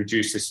pain and then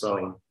reduce the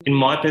swelling. In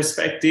my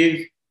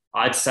perspective,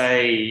 I'd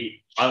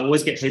say I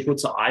always get people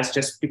to ice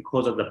just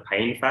because of the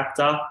pain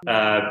factor.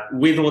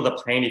 With all the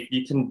pain, if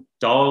you can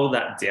dial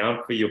that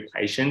down for your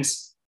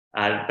patients,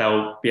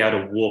 they'll be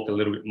able to walk a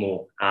little bit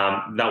more.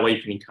 That way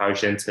you can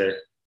encourage them to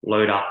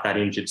load up that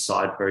injured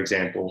side, for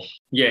example.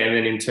 Yeah, and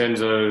then in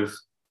terms of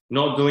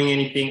not doing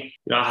anything,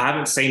 I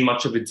haven't seen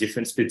much of a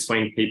difference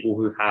between people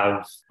who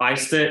have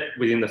iced it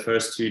within the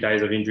first 2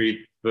 days of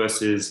injury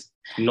versus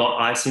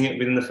not icing it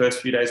within the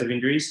first few days of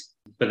injuries.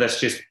 But that's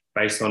just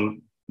based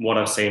on what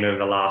I've seen over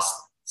the last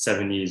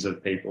 7 years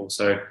of people.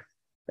 So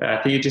I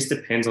think it just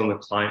depends on the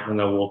client when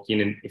they walk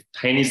in. And if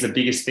pain is the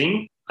biggest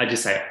thing, I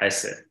just say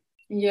ice it.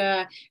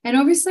 Yeah. And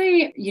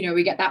obviously,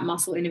 we get that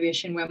muscle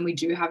inhibition when we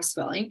do have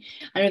swelling.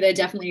 I know there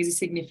definitely is a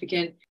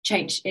significant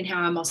change in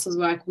how our muscles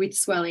work with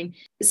swelling.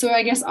 So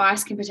I guess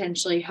ice can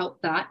potentially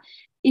help that.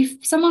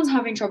 If someone's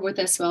having trouble with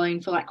their swelling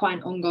for like quite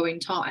an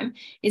ongoing time,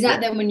 is that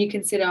then when you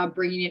consider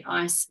bringing in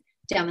ice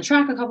down the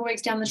track, a couple of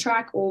weeks down the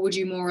track, or would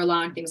you more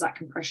rely on things like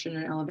compression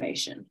and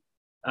elevation?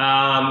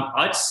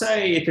 I'd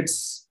say if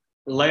it's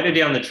later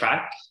down the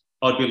track,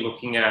 I'd be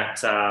looking at,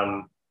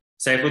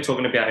 say if we're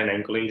talking about an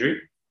ankle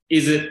injury,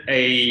 is it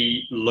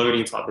a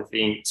loading type of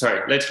thing?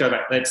 Sorry, let's go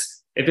back.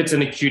 If it's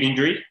an acute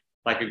injury,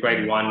 like a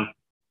grade 1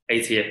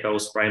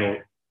 ATFL sprain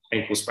or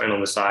ankle sprain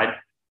on the side,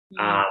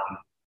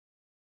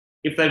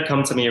 if they've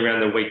come to me around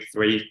the week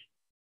 3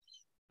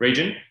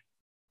 region,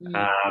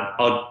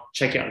 I'll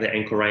check out the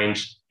ankle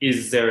range.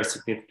 Is there a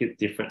significant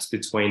difference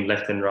between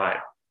left and right?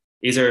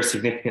 Is there a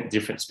significant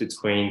difference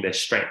between their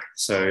strength?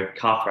 So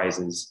calf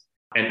raises.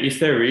 And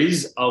if there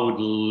is, I would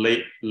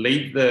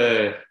leave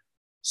the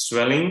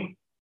swelling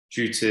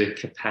due to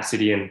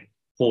capacity and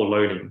poor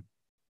loading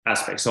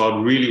aspects. So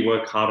I'd really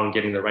work hard on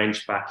getting the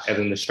range back and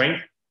then the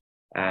strength.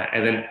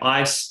 And then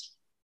ice,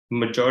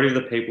 majority of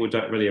the people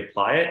don't really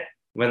apply it.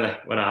 When I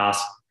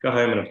ask, go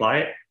home and apply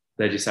it,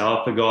 they just say,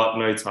 I forgot,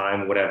 no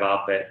time, whatever.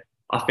 But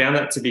I found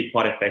that to be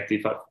quite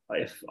effective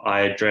if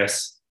I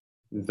address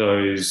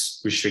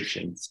those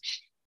restrictions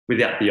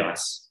without the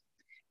ice.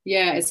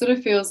 Yeah, it sort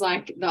of feels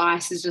like the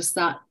ice is just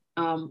that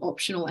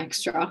optional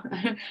extra.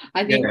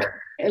 I think,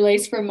 at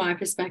least from my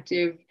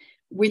perspective,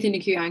 with an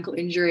acute ankle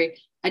injury,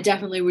 I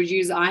definitely would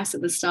use ice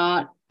at the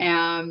start,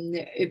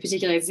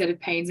 particularly as I said, if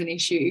pain's an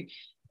issue.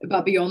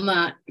 But beyond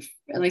that,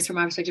 at least from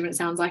my perspective, it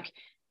sounds like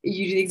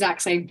you do the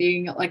exact same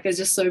thing. Like there's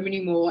just so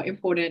many more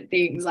important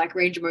things like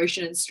range of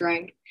motion and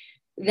strength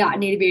that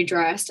need to be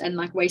addressed, and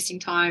like wasting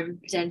time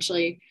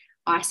potentially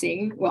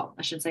icing. Well,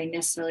 I shouldn't say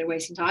necessarily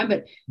wasting time,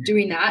 but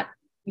doing that,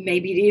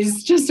 maybe it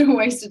is just a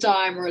waste of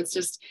time, or it's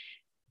just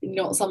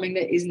not something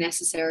that is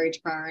necessary to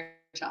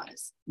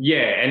prioritize.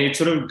 Yeah, and it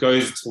sort of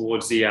goes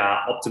towards the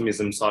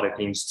optimism side of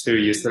things too.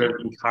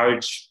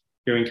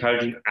 You're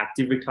encouraging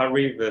active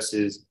recovery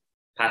versus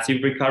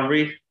passive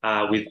recovery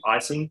with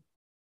icing.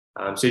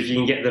 So if you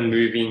can get them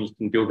moving, you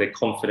can build their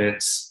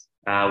confidence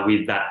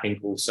with that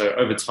ankle. So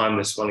over time,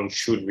 the swelling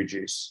should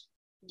reduce.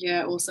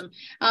 Yeah, awesome.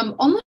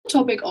 On the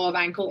topic of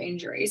ankle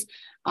injuries,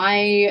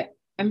 I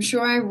am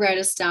sure I read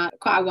a stat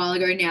quite a while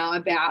ago now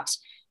about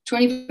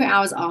 24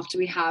 hours after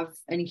we have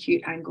an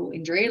acute ankle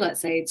injury,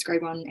 let's say it's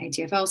grade 1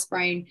 ATFL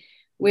sprain,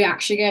 we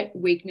actually get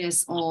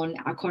weakness on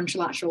our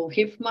contralateral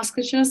hip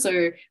musculature,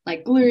 so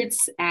like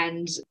glutes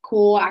and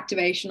core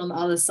activation on the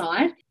other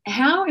side.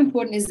 How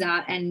important is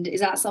that? And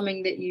is that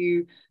something that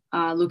you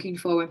looking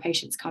for when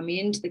patients come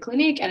into the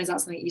clinic? And is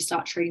that something that you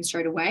start treating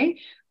straight away?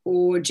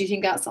 Or do you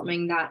think that's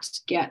something that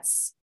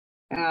gets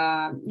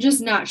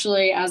just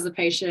naturally, as the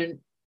patient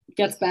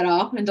gets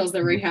better and does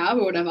the rehab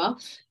or whatever,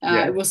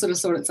 it will sort of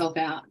sort itself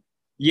out?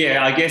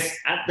 Yeah, I guess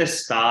at the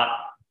start,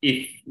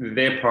 if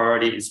their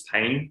priority is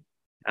pain,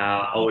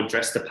 I'll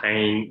address the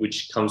pain,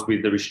 which comes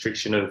with the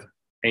restriction of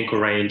ankle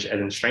range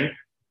and then strength.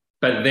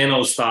 But then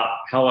I'll start,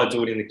 how I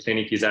do it in the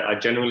clinic is that I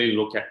generally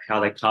look at how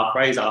they calf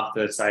raise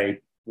after, say,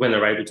 when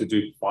they're able to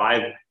do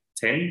 5,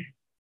 10,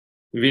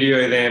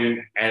 video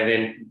them. And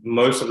then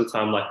most of the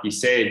time, like you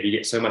said, you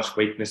get so much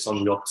weakness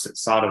on the opposite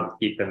side of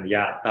the hip and the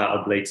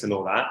obliques and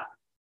all that.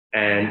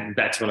 And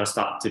that's when I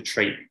start to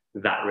treat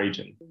that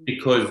region,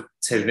 because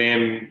to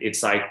them,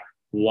 it's like,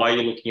 why are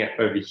you looking at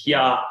over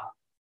here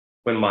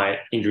when my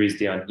injury is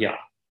down here?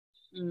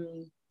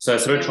 So I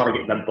sort of try to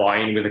get that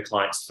buy-in with the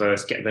clients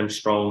first, get them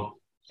strong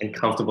and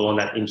comfortable on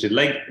that injured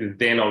leg.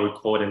 Then I'll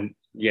record, and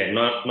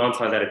 9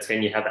 times out of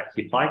 10, you have that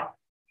hip hike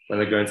when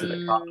they go into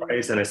the calf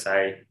raise and I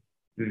say,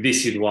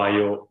 this is why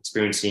you're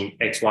experiencing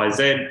X, Y,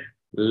 Z.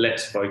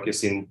 Let's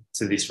focus into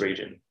this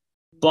region.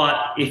 But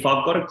if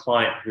I've got a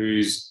client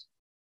who's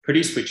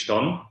pretty switched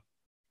on,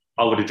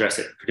 I would address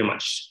it pretty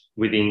much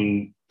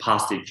within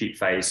past the acute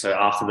phase. So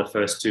after the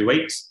first 2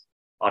 weeks,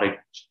 I'd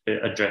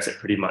address it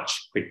pretty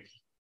much quick.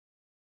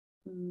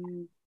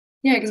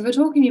 Yeah, because we're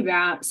talking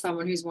about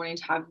someone who's wanting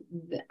to have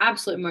the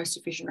absolute most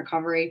efficient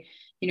recovery,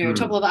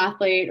 top level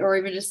athlete, or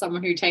even just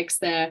someone who takes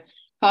their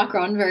park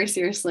run very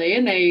seriously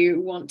and they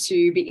want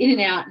to be in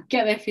and out,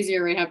 get their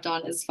physio rehab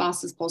done as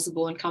fast as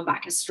possible and come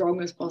back as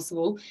strong as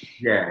possible.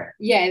 Yeah,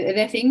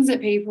 they're things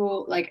that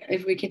people, like,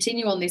 if we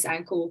continue on this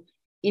ankle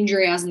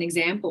injury as an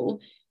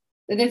example,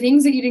 they're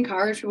things that you'd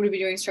encourage people to be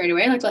doing straight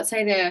away. Like, let's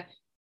say they're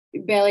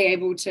barely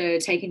able to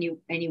take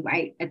any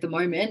weight at the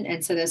moment,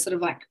 and so they're sort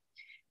of like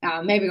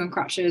maybe on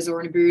crutches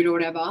or in a boot or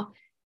whatever.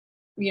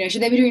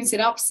 Should they be doing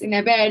sit-ups in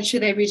their bed?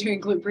 Should they be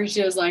doing glute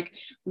bridges? Like,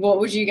 what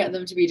would you get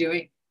them to be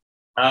doing?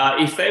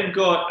 If they've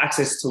got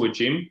access to a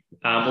gym,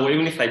 or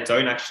even if they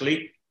don't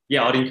actually,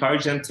 I'd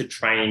encourage them to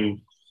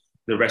train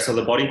the rest of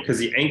the body, because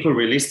the ankle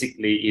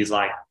realistically is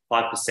like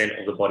 5%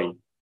 of the body.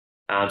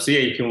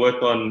 You can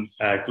work on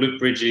glute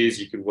bridges,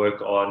 you can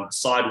work on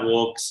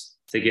sidewalks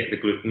to get the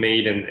glute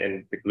med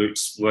and the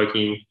glutes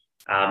working.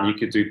 You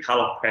could do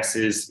pallet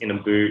presses in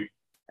a boot.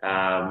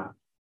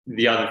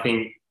 The other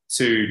thing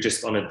too,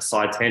 just on a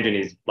side tangent,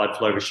 is blood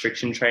flow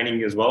restriction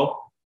training as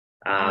well.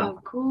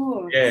 Of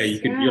course. You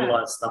could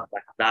utilize stuff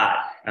like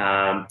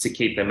that to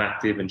keep them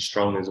active and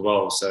strong as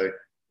well. So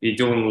you're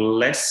doing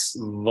less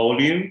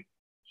volume,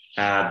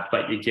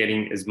 but you're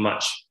getting as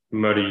much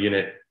motor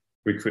unit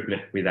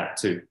recruitment with that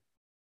too.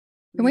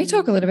 Can we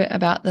talk a little bit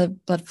about the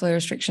blood flow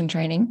restriction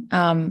training?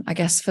 I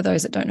guess for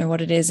those that don't know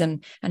what it is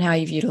and how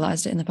you've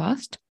utilized it in the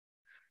past.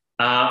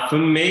 For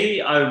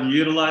me, I've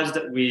utilized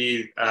it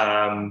with,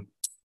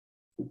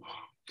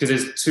 because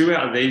there's 2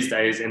 out these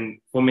days. And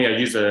for me, I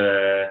use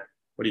the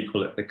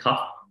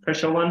cuff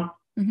pressure one.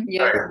 Mm-hmm.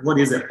 Yeah. Sorry, what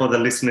is it for the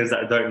listeners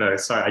that don't know?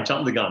 Sorry, I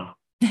jumped the gun.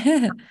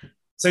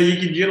 So you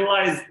could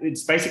utilize,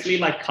 it's basically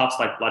like cuffs,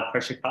 like blood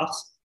pressure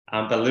cuffs,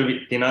 but a little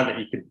bit thinner, that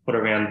you could put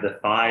around the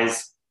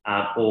thighs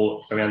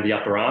or around the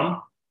upper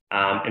arm.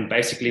 And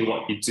basically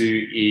what you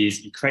do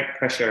is you create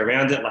pressure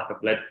around it, like a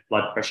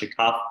blood pressure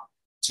cuff,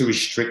 to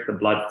restrict the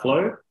blood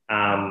flow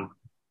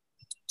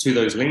to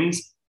those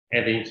limbs.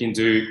 And then you can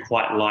do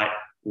quite light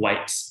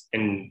weights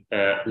and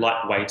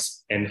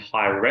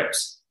high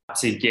reps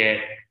to get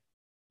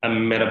a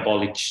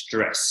metabolic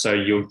stress. So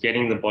you're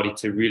getting the body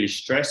to really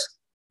stress,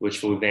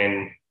 which will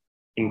then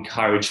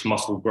encourage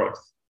muscle growth.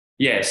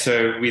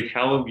 So with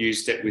how we've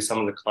used it with some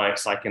of the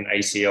clients, like an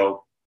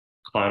ACL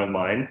client of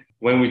mine,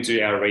 when we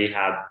do our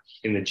rehab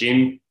in the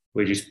gym,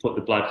 we just put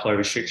the blood flow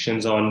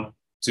restrictions on,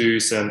 do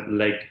some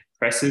leg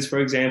presses, for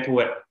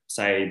example, at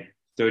say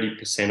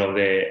 30% of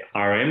their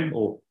RM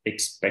or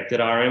expected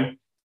RM,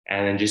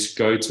 and then just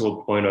go to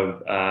a point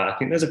of, I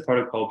think there's a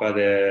protocol by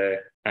the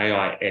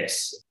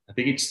AIS. I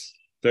think it's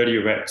 30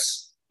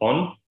 reps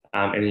on,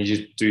 and then you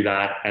just do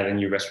that, and then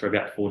you rest for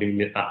about 4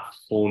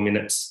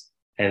 minutes,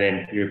 and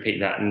then you repeat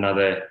that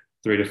another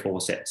 3 to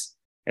 4 sets.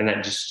 And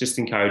that just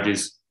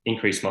encourages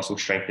increased muscle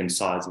strength and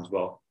size as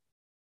well.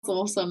 That's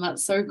awesome.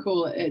 That's so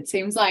cool. It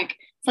seems like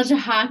such a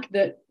hack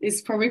that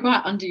is probably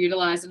quite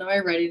underutilized. I know I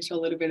read into a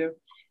little bit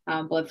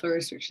of blood flow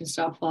restriction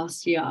stuff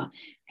last year,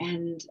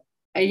 and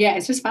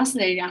it's just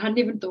fascinating. I hadn't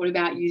even thought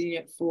about using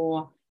it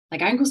for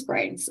like ankle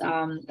sprains.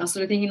 I was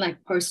sort of thinking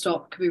like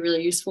post-op could be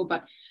really useful,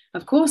 but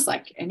of course,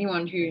 like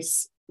anyone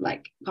who's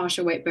like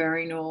partial weight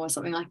bearing or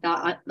something like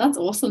that, that's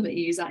awesome that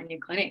you use that in your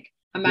clinic.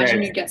 I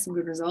imagine you'd get some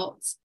good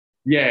results.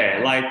 What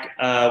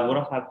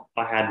I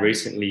had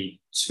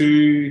recently,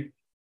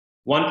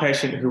 one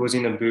patient who was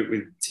in a boot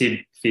with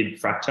tib-fib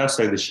fracture,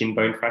 so the shin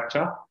bone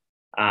fracture,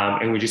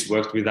 and we just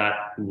worked with that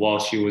while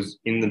she was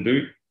in the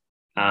boot.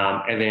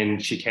 And then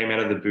she came out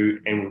of the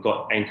boot and we've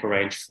got ankle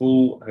range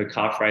full. Her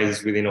calf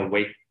raises within a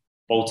week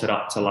bolted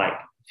up to like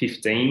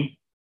 15,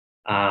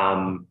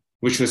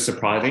 which was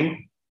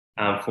surprising.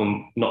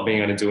 from not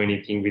being able to do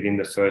anything within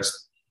the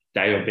first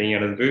day of being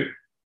out of the boot.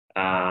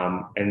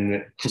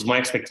 And because my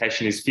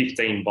expectation is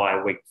 15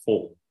 by week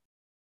 4.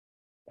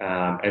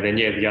 And then,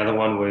 the other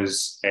one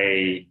was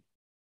a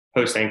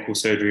post-ankle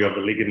surgery of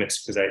the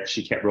ligaments because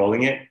she kept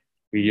rolling it.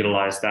 We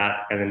utilised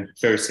that, and then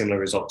very similar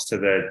results to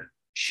the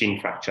shin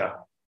fracture.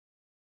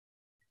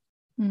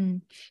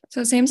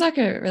 So it seems like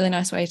a really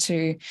nice way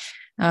to,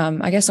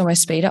 I guess,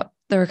 almost speed up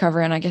the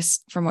recovery. And I guess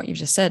from what you've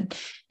just said,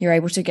 you're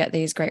able to get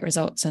these great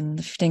results, and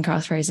the 15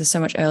 calf raises so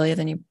much earlier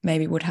than you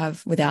maybe would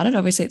have without it.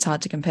 Obviously, it's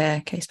hard to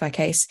compare case by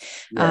case,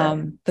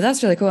 but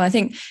that's really cool. I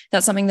think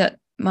that's something that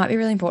might be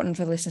really important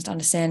for the listeners to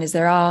understand is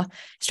there are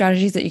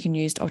strategies that you can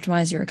use to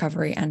optimize your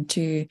recovery and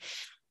to,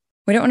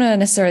 we don't want to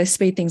necessarily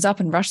speed things up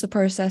and rush the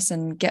process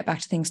and get back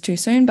to things too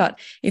soon. But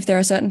if there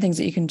are certain things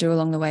that you can do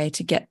along the way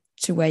to get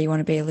to where you want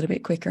to be a little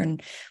bit quicker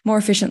and more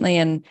efficiently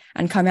and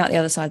come out the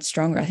other side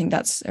stronger, I think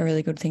that's a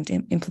really good thing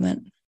to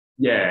implement.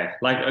 Yeah,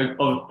 like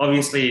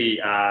obviously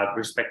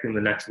respecting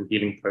the natural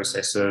healing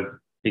process of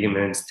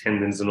ligaments,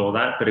 tendons and all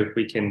that. But if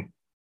we can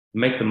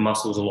make the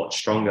muscles a lot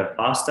stronger,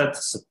 faster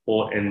to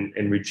support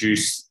and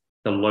reduce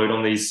the load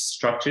on these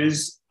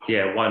structures,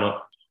 why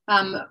not?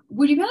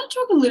 Would you want to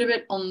talk a little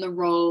bit on the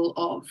role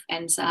of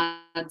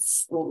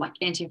NSAIDs or like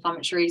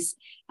anti-inflammatories,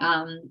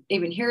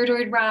 even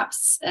hydroid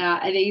wraps?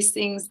 Are these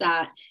things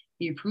that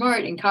you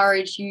promote,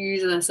 encourage,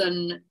 use? Are there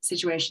certain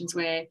situations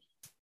where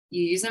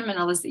you use them and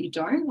others that you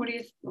don't? What are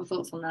your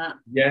thoughts on that?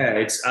 Yeah,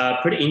 it's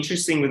pretty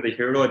interesting with the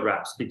hydroid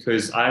wraps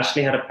because I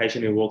actually had a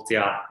patient who walked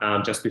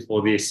out just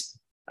before this,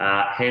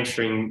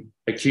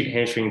 acute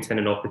hamstring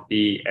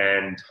tendinopathy,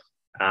 and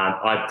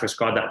I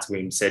prescribed that to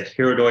him, said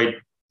hydroid,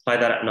 apply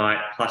that at night,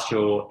 plus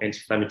your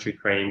anti-inflammatory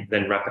cream,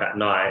 then wrap it at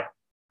night.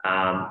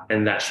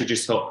 And that should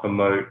just help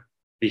promote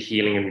the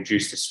healing and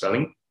reduce the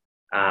swelling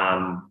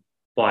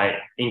by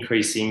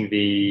increasing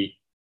the,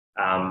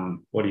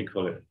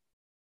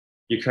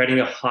 you're creating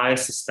a higher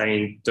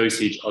sustained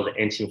dosage of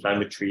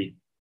anti-inflammatory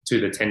to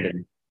the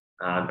tendon.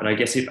 And I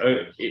guess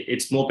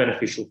it's more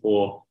beneficial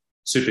for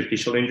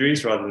superficial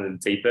injuries rather than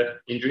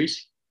deeper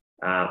injuries.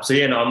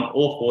 I'm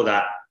all for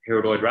that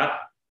hydroid wrap.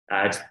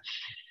 It's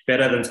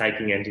better than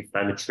taking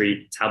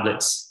anti-inflammatory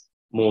tablets,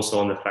 more so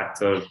on the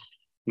fact of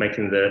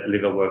making the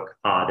liver work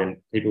hard, and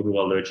people who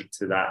are allergic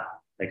to that,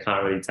 they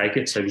can't really take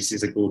it. So this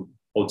is a good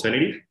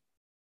alternative.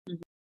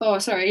 Oh,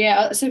 sorry.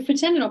 Yeah. So for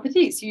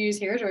tendinopathies, you use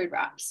hydroid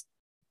wraps?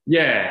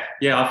 Yeah.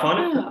 I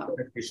find it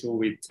beneficial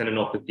with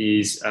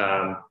tendinopathies,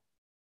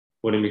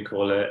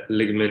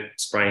 ligament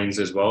sprains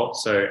as well.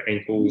 So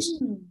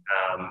ankles,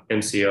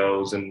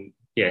 MCLs and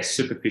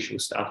superficial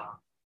stuff.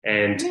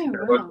 And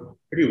it worked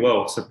pretty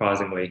well,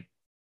 surprisingly.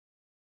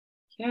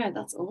 Yeah,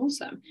 that's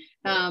awesome.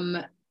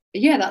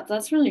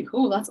 That's really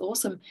cool. That's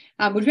awesome.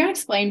 Would you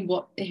explain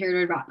what the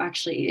hydroid wrap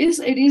actually is?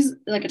 It is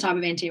like a type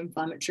of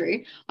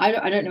anti-inflammatory.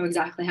 I don't know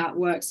exactly how it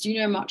works. Do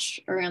you know much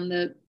around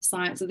the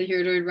science of the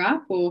hydroid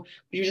wrap, or would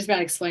you just about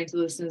to explain to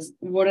the listeners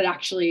what it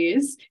actually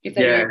is if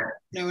they don't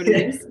know what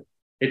it is?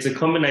 It's a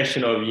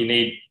combination of, you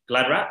need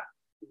glad wrap,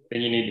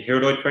 then you need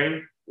hydroid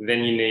cream, then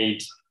you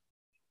need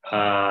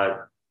the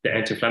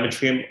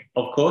anti-inflammatory,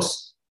 of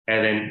course,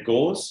 and then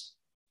gauze.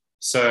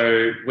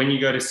 So when you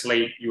go to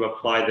sleep, you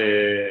apply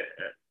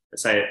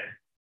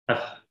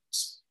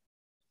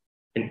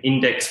an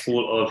index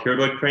full of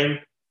hydroid cream,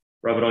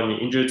 rub it on your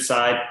injured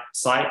site,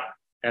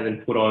 and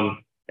then put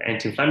on the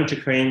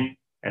anti-inflammatory cream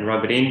and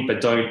rub it in,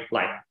 but don't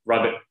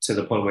rub it to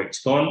the point where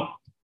it's gone.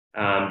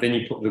 Then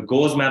you put the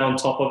gauze mat on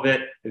top of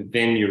it,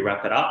 then you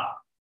wrap it up.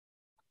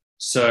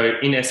 So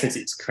in essence,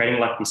 it's creating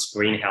like this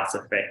greenhouse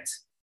effect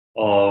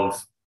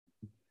of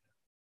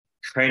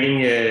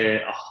creating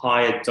a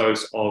higher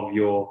dose of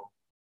your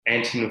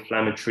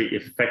anti-inflammatory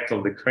effect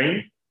of the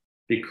cream,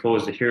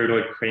 because the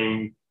hydroid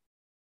cream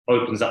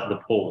opens up the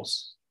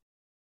pores.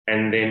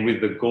 And then with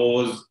the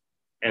gauze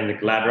and the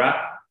glad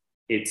wrap,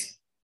 it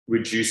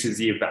reduces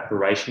the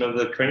evaporation of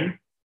the cream.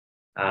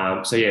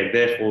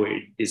 Therefore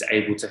it is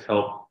able to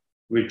help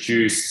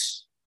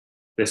reduce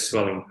the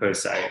swelling per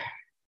se.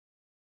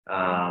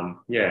 Does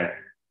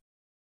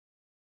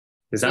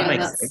that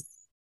make sense?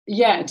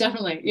 Yeah,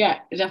 definitely. Yeah,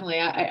 definitely.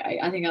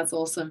 I think that's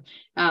awesome.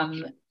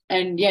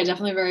 And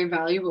definitely very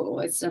valuable.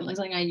 It's definitely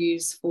something I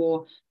use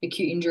for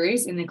acute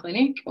injuries in the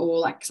clinic, or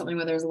like something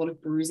where there's a lot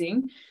of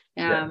bruising,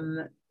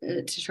 to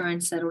try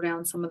and settle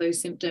down some of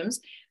those symptoms.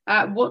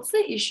 What's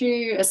the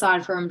issue,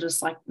 aside from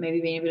just like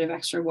maybe being a bit of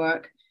extra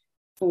work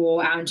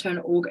for our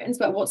internal organs,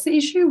 but what's the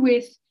issue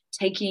with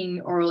taking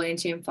oral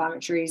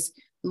anti-inflammatories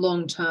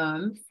long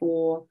term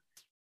for,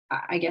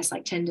 I guess,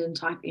 like tendon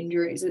type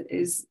injuries?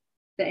 Is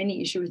there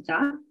any issue with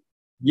that?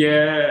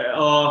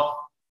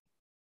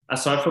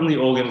 Aside from the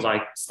organs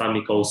like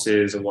stomach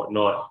ulcers and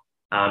whatnot,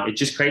 it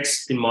just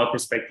creates, in my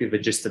perspective,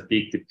 just a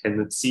big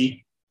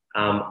dependency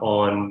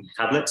on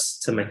tablets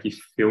to make you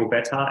feel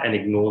better and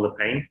ignore the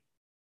pain,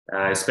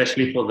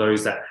 especially for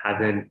those that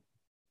haven't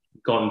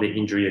gotten the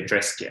injury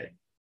addressed yet.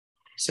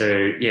 So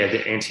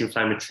the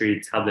anti-inflammatory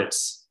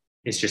tablets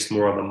is just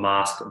more of a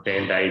mask or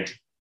band-aid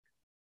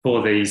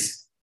for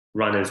these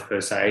runners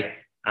per se.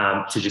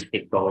 to just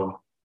keep going.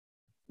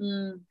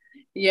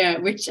 Yeah,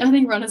 which I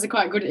think runners are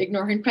quite good at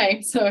ignoring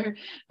pain. So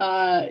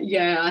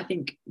I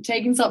think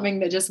taking something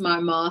that just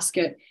might mask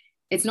it,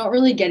 it's not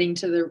really getting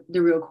to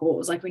the real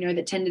cause. Like, we know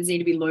that tendons need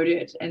to be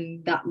loaded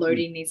and that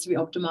loading needs to be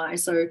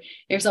optimized. So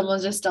if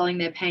someone's just dulling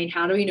their pain,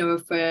 how do we know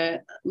if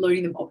we're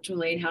loading them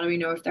optimally, and how do we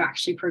know if they're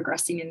actually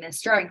progressing in their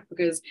strength?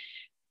 Because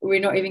we're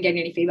not even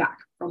getting any feedback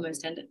from those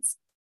tendons.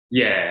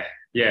 Yeah,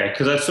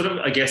 because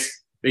I guess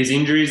these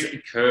injuries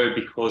occur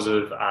because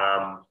of,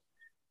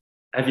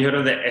 have you heard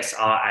of the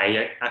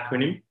SRA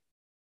acronym?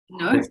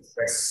 No. The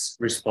stress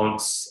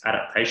response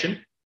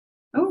adaptation.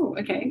 Oh,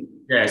 okay.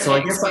 Yeah, so I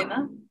guess explain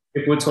that.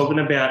 If we're talking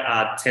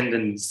about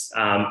tendons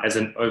as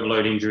an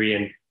overload injury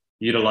and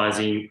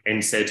utilizing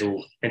NSAIDs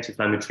or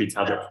anti-inflammatory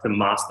tablets to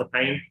mask the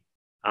pain,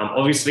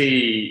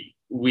 obviously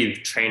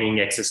with training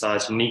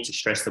exercise, you need to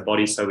stress the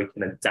body so we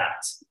can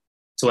adapt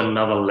to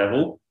another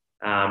level.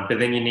 But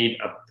then you need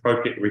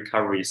appropriate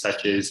recovery,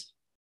 such as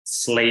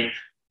sleep,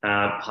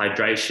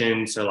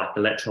 hydration, so like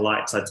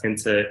electrolytes I tend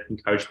to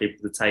encourage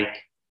people to take,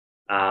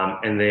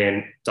 and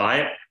then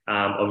diet,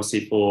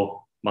 obviously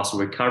for muscle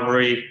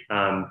recovery,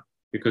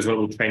 because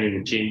when we train in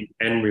the gym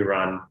and we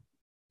run,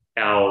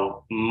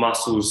 our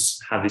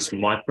muscles have this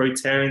micro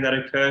tearing that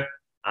occur,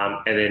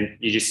 and then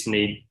you just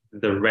need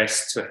the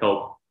rest to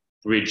help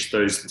bridge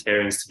those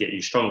tearings to get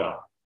you stronger.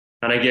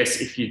 And I guess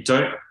if you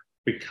don't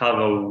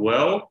recover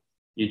well,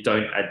 you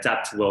don't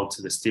adapt well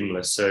to the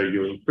stimulus, so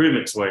your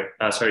performance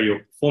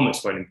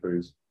won't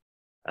improve.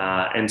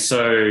 And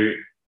so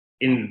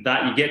in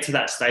that, you get to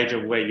that stage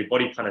of where your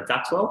body can't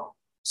adapt well.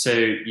 So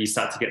you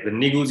start to get the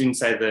niggles in,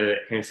 say, the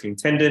hamstring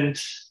tendon.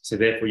 So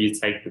therefore you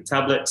take the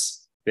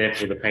tablets,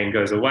 therefore the pain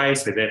goes away.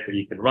 So therefore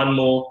you can run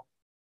more.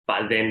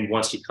 But then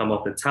once you come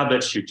off the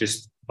tablets, you've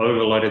just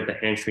overloaded the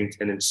hamstring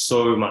tendon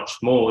so much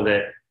more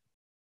that,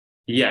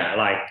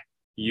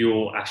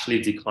 you're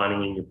actually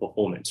declining in your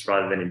performance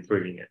rather than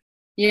improving it.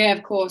 Yeah,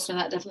 of course. No,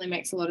 that definitely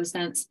makes a lot of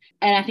sense.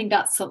 And I think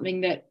that's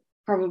something that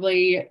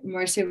probably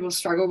most people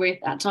struggle with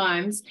at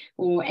times,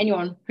 or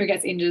anyone who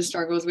gets injured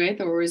struggles with,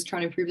 or is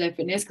trying to improve their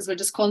fitness, because we're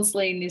just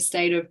constantly in this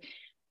state of,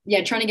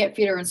 trying to get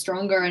fitter and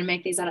stronger and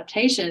make these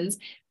adaptations,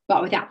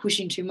 but without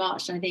pushing too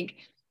much. And I think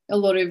a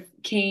lot of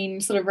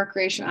keen sort of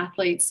recreational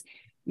athletes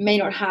may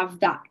not have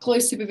that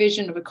close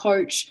supervision of a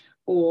coach,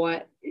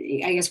 or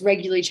I guess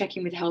regularly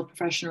checking with a health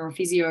professional or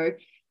physio.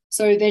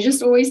 So they're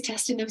just always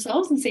testing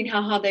themselves and seeing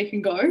how hard they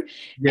can go.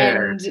 Yeah.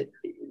 And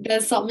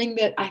there's something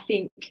that I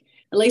think,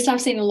 at least I've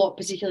seen a lot,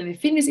 particularly in the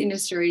fitness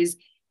industry, is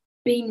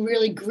being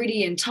really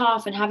gritty and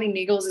tough, and having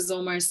niggles is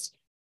almost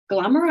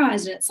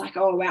glamorized. And it's like,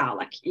 oh, wow,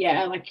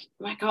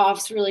 my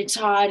calf's really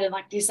tight, and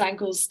like this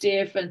ankle's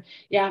stiff, and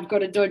I've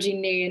got a dodgy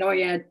knee,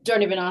 and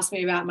don't even ask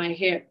me about my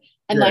hip.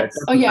 And I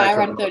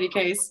ran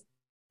 30Ks.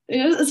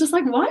 It's just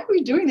like, why are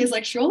we doing this?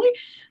 Like, surely,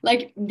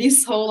 like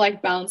this whole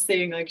like balance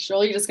thing, like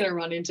surely you're just going to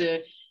run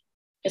into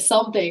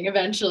something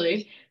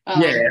eventually.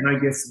 And I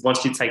guess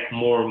once you take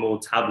more and more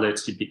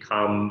tablets, you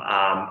become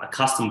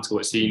accustomed to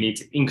it. So you need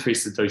to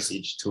increase the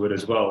dosage to it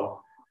as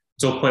well,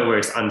 to a point where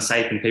it's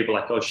unsafe, and people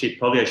are like, oh shit,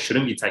 probably I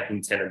shouldn't be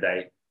taking 10 a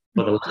day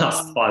for the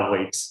last 5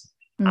 weeks.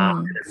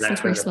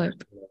 Slippery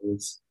slope.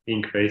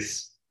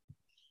 Increase.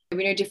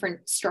 We know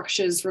different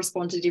structures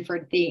respond to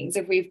different things.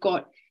 If we've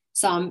got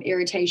some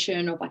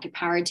irritation of like a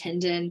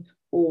paratendon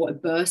or a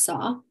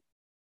bursa,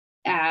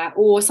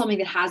 or something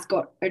that has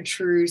got a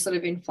true sort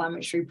of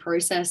inflammatory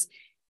process,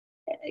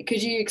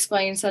 could you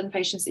explain certain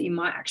patients that you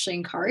might actually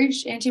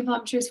encourage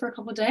anti-inflammatories for a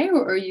couple of days,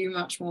 or are you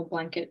much more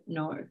blanket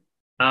no?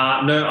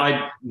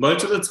 No,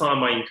 most of the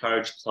time I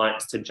encourage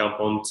clients to jump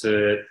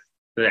onto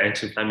the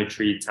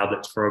anti-inflammatory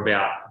tablets for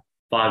about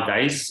 5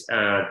 days,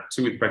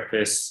 2 with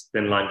breakfast,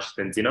 then lunch,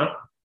 then dinner,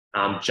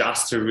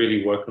 just to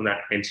really work on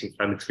that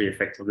anti-inflammatory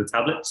effect of the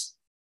tablets,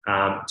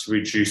 to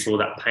reduce all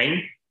that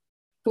pain.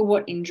 For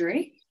what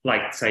injury?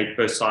 Like, say,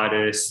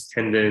 bursitis,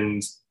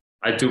 tendons.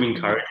 I do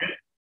encourage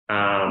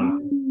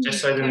it,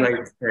 just so then they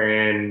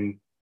can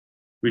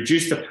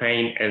reduce the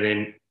pain and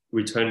then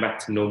return back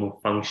to normal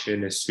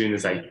function as soon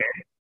as they can,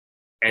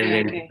 and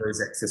then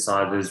those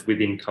exercises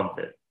within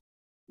comfort.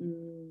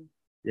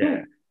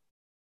 Yeah,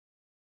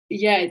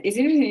 it's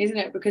interesting, isn't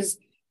it? Because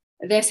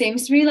there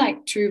seems to be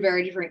like 2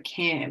 very different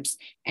camps,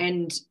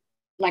 and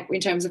like in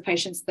terms of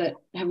patients that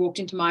have walked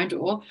into my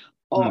door,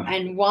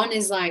 and one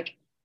is like,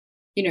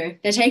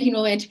 they're taking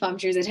all the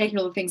anti-inflammatories, they're taking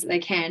all the things that they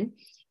can,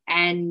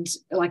 and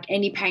like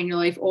any pain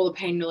relief, all the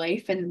pain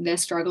relief, and they're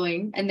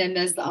struggling. And then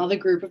there's the other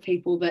group of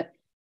people that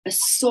are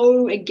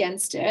so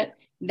against it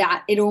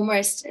that it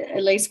almost,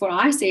 at least what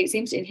I see, it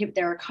seems to inhibit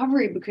their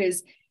recovery,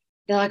 because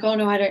they're like, oh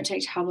no, I don't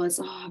take tablets.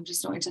 Oh, I'm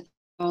just not into,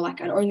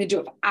 like, I'd only do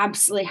it if I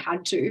absolutely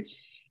had to.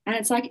 And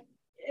it's like,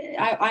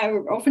 I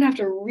often have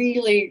to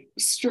really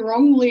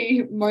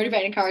strongly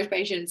motivate and encourage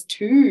patients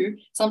to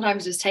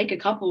sometimes just take a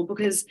couple,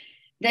 because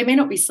they may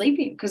not be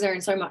sleeping because they're in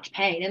so much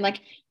pain. And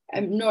like,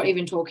 I'm not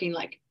even talking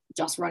like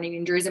just running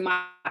injuries. It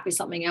might be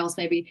something else,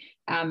 maybe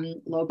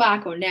lower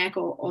back or neck,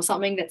 or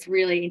something that's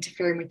really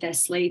interfering with their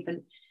sleep.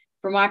 And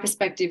from my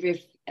perspective,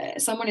 if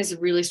someone is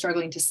really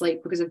struggling to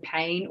sleep because of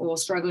pain, or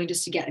struggling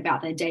just to get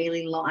about their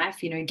daily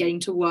life, you know, getting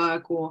to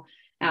work, or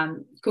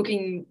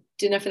cooking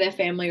dinner for their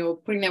family, or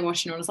putting their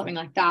washing on, or something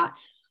like that,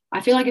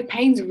 I feel like if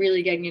pain's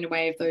really getting in the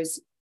way of those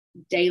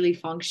daily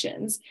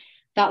functions,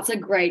 that's a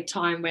great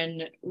time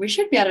when we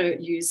should be able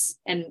to use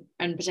and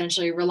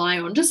potentially rely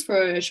on, just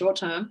for a short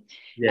term,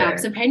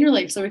 some pain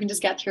relief, so we can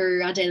just get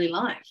through our daily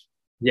life.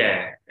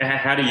 Yeah.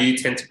 How do you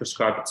tend to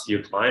prescribe it to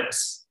your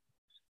clients?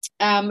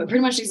 Pretty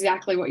much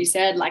exactly what you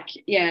said. Like,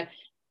 yeah,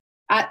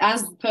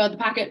 as per the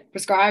packet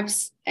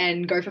prescribes,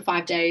 and go for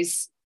 5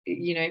 days,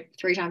 you know,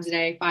 3 times a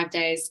day, 5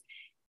 days,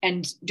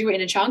 and do it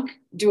in a chunk,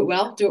 do it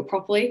well, do it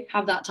properly,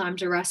 have that time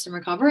to rest and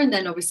recover. And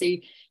then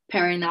obviously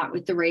pairing that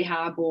with the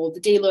rehab or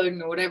the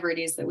deloading or whatever it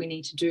is that we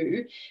need to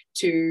do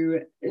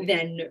to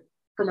then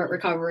promote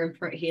recovery and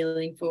promote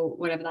healing for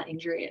whatever that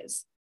injury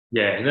is.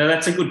 Yeah, no,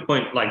 that's a good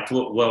point. Like,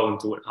 do it well and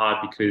do it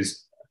hard,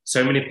 because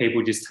so many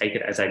people just take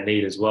it as they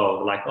need as well.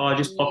 They're like, oh, I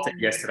just popped it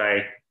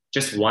yesterday,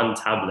 just 1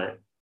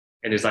 tablet.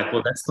 And it's like,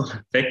 well, that's not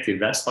effective.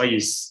 That's why you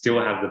still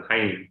have the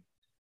pain.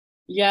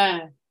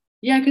 Yeah.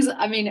 Yeah, because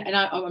I mean, and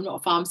I'm not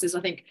a pharmacist.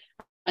 I think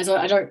I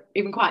don't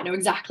even quite know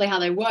exactly how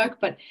they work,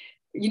 but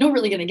you're not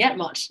really going to get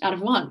much out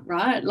of one,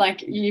 right?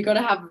 Like, you got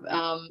to have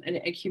an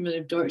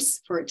accumulative dose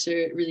for it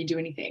to really do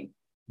anything.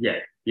 Yeah.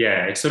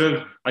 It's sort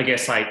of, I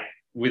guess, like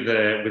with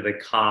a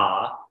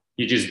car,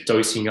 you're just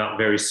dosing up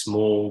very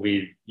small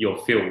with your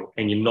fill,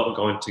 and you're not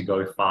going to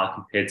go far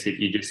compared to if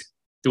you just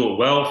do it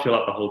well, fill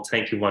up the whole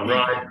tank in one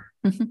ride.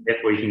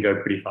 Therefore, you can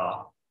go pretty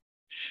far.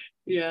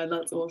 Yeah,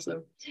 that's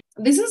awesome.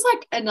 This is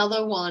like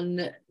another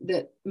one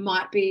that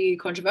might be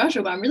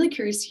controversial, but I'm really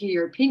curious to hear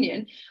your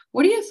opinion.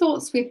 What are your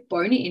thoughts with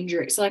bony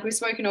injuries? So, like, we've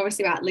spoken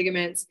obviously about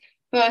ligaments,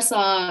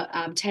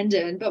 bursa,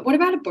 tendon, but what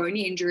about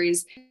bony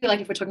injuries?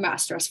 Like, if we're talking about a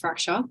stress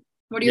fracture,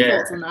 what are your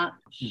thoughts on that?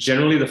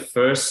 Generally, the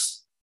first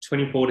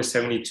 24 to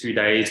 72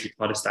 days, you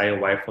try to stay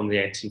away from the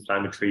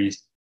anti-inflammatories,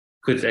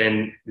 because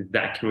then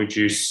that can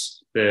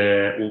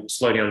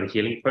slow down the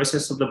healing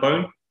process of the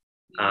bone.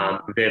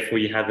 Therefore,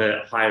 you have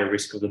a higher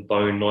risk of the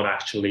bone not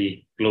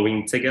actually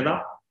gluing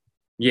together.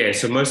 Yeah,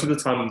 so most of the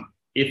time,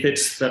 if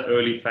it's the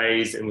early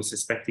phase and we're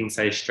suspecting,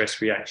 say,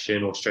 stress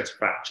reaction or stress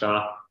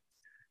fracture,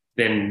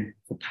 then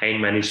for pain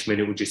management,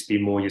 it would just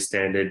be more your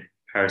standard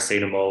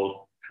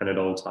paracetamol,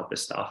 Panadol type of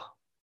stuff.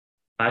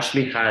 I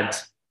actually had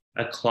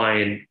a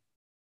client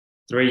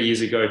 3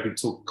 years ago who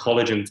took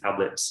collagen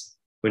tablets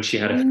when she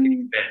had a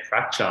bed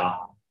fracture,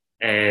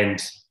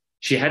 and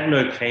she had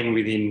no pain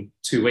within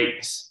 2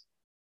 weeks.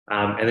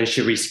 And then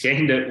she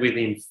rescanned it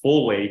within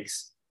 4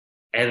 weeks,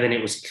 and then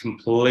it was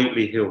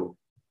completely healed.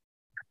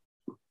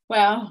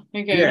 Wow.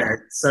 Okay. Yeah.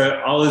 So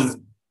I was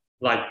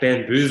like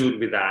bamboozled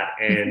with that.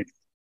 And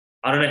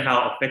I don't know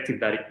how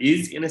effective that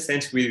is in a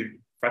sense with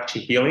fracture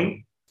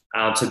healing.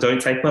 So don't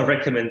take my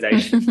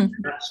recommendation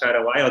straight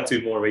away. I'll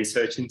do more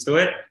research into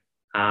it.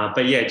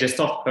 But yeah,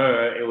 just off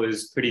her, it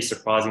was pretty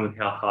surprising with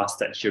how fast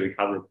that she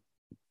recovered.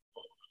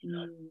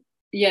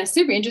 Yeah,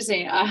 super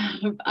interesting.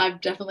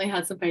 I've definitely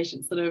had some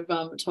patients that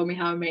have told me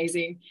how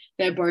amazing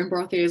their bone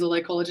broth is, or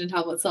their collagen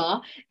tablets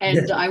are.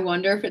 And I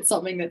wonder if it's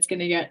something that's going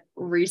to get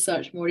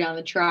researched more down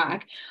the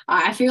track.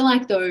 I feel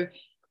like, though,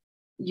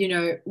 you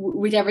know,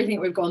 with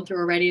everything we've gone through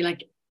already,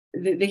 like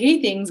the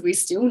key things, we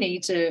still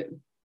need to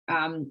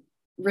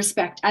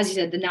respect, as you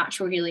said, the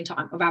natural healing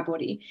time of our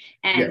body.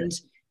 And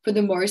for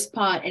the most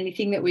part,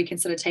 anything that we can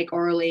sort of take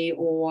orally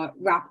or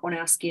wrap on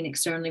our skin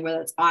externally,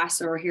 whether it's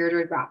ice or a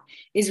Hydro wrap,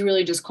 is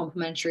really just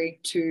complementary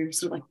to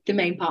sort of like the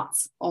main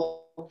parts of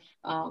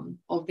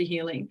the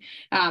healing.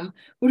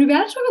 We're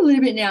about to talk a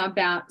little bit now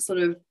about sort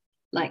of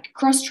like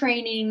cross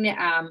training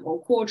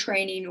or core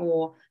training,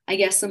 or I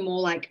guess some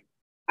more like,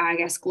 I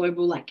guess,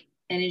 global like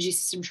energy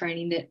system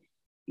training that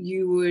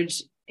you would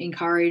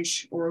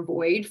encourage or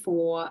avoid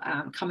for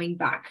coming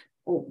back,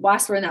 or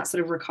whilst we're in that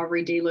sort of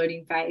recovery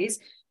deloading phase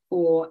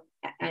for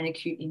an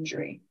acute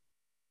injury.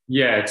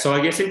 Yeah, so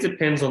I guess it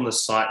depends on the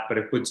site, but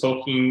if we're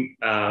talking,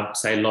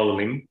 say, lower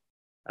limb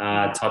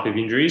type of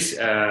injuries,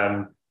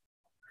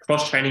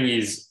 cross-training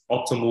is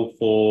optimal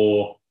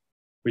for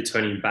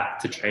returning back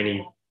to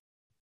training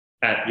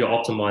at your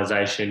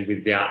optimization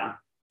without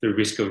the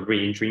risk of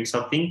re-injuring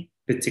something,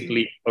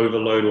 particularly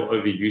overload or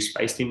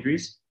overuse-based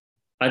injuries.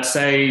 I'd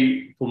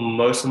say for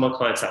most of my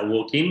clients that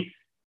walk in,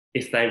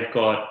 if they've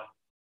got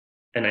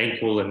an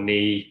ankle and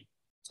knee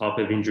type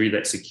of injury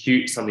that's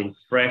acute, something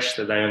fresh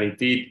that they only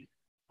did,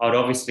 I'd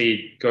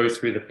obviously go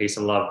through the peace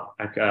and love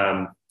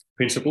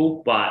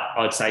principle, but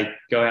I'd say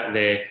go out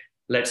there,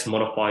 let's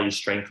modify your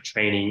strength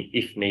training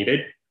if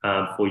needed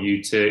for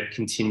you to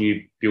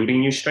continue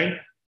building your strength.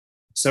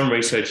 Some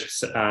research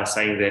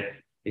saying that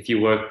if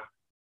you work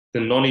the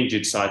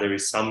non-injured side, there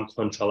is some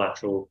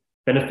contralateral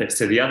benefits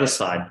to the other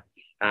side.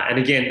 And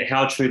again,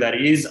 how true that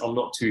is, I'm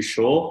not too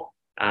sure,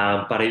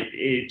 but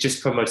it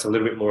just promotes a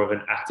little bit more of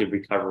an active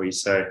recovery.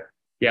 So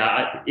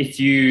yeah, if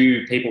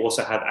people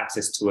also have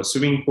access to a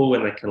swimming pool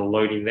and they can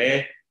load in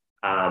there,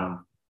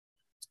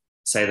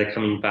 say they're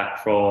coming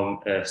back from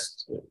a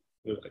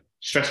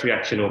stress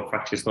reaction or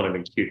fracture, it's not an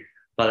acute,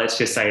 but let's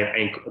just say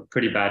a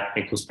pretty bad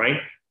ankle sprain,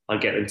 I'll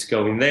get them to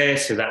go in there.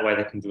 So that way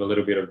they can do a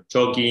little bit of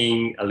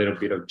jogging, a little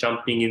bit of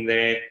jumping in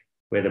there,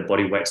 where the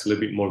body weight's a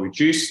little bit more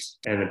reduced,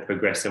 and then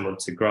progress them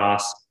onto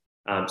grass.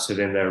 So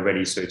then they're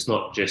ready. So it's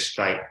not just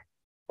straight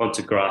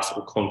onto grass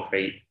or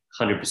concrete,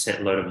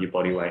 100% load of your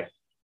body weight.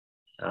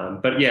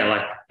 But yeah,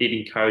 like it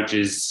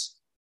encourages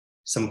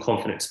some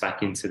confidence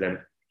back into them.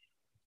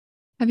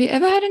 Have you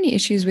ever had any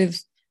issues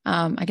with,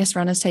 I guess,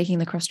 runners taking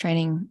the cross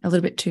training a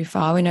little bit too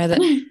far? We know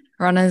that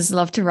runners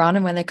love to run,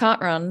 and when they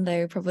can't run,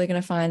 they're probably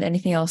going to find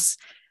anything else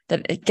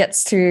that it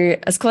gets to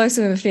as close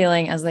of a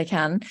feeling as they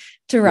can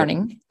to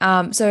running.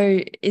 So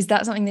is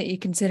that something that you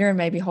consider and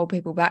maybe hold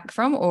people back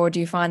from, or do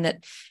you find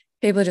that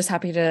people are just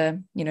happy to,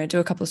 do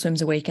a couple of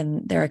swims a week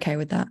and they're okay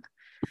with that?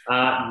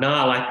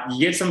 No, like you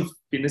get some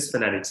fitness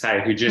fanatics,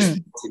 hey, who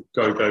just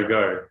go, go,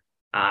 go.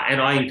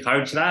 And I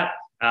encourage that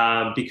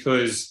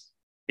because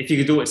if you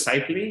can do it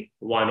safely,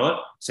 why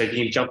not? So if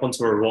you can jump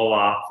onto a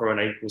roller for an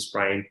ankle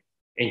sprain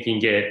and you can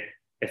get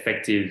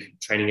effective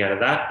training out of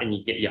that, and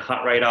you get your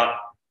heart rate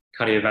up,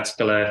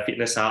 cardiovascular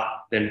fitness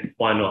up, then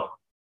why not?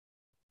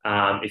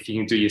 If you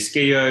can do your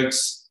ski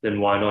ergs,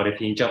 then why not? If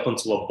you can jump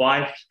onto a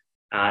bike,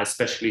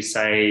 especially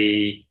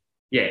say,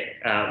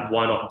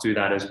 why not do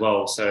that as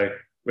well? So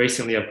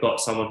recently I've got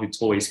someone who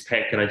tore his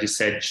pec, and I just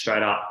said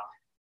straight up,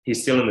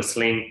 he's still in the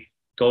sling,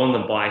 go on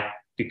the bike,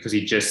 because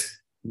he just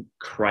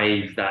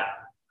craved that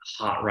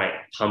heart rate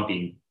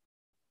pumping.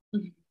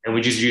 And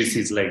we just used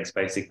his legs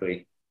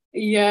basically.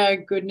 Yeah,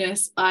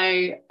 goodness.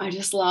 I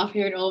just laugh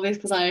hearing all this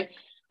because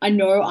I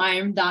know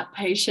I'm that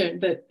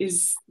patient that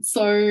is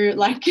so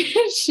like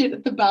shit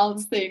at the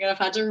balance thing, and I've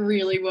had to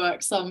really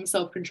work some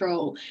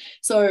self-control.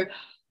 So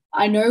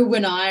I know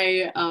when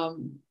I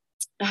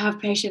have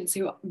patients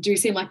who do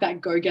seem like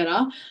that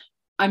go-getter,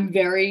 I'm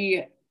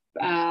very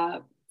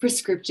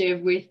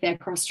prescriptive with their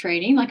cross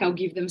training. Like I'll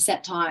give them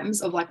set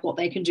times of like what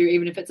they can do,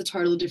 even if it's a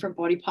totally different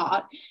body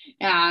part.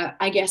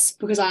 I guess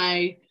because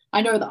I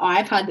know that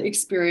I've had the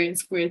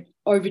experience with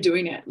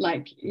overdoing it.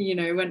 Like,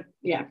 when,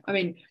 I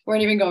mean, we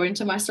won't even go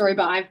into my story,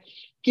 but I've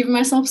given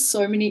myself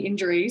so many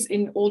injuries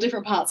in all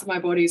different parts of my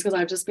bodies because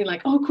I've just been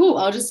like, oh, cool,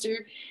 I'll just do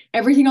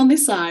everything on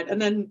this side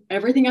and then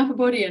everything upper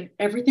body and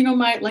everything on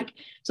my, like,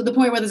 to the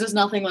point where there's just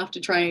nothing left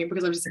to train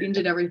because I've just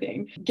injured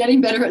everything.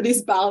 Getting better at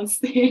this balance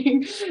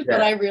thing,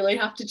 but I really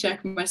have to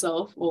check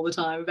myself all the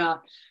time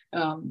about,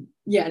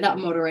 that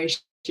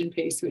moderation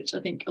piece, which I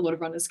think a lot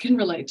of runners can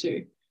relate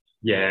to.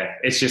 Yeah,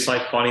 it's just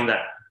like finding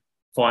that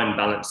fine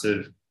balance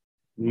of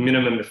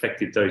minimum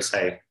effective dose,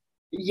 hey?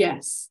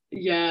 Yes,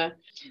 yeah.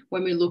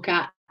 When we look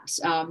at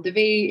the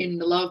V in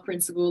the love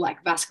principle,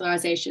 like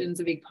vascularization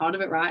is a big part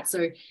of it, right?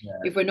 So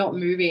if we're not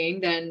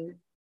moving, then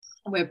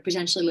we're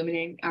potentially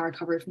limiting our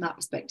recovery from that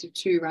perspective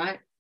too, right?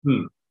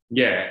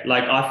 Yeah,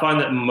 like I find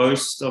that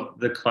most of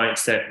the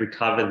clients that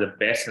recover the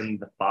best and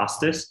the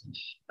fastest,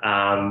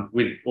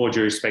 with all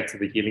due respect to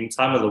the healing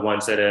time, are the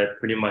ones that are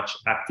pretty much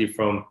active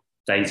from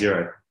day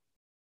zero.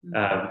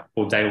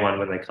 Or day one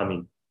when they come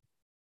in.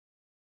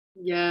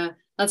 Yeah,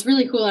 that's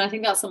really cool. And I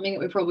think that's something that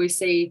we probably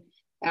see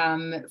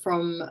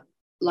from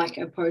like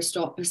a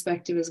post-op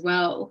perspective as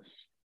well.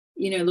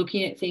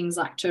 Looking at things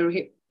like total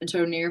hip and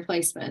total knee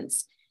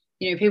replacements,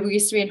 people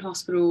used to be in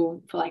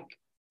hospital for like,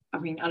 I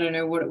mean, I don't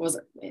know what it was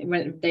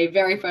when they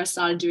very first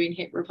started doing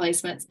hip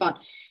replacements, but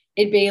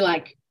it'd be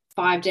like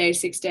 5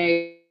 days, 6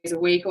 days a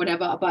week or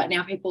whatever. But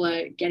now people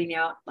are getting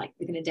out like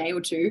within a day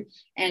or two.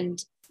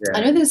 And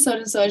I know there's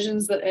certain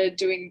surgeons that are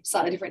doing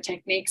slightly different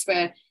techniques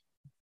where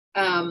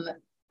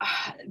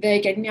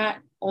they're getting out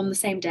on the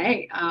same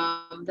day.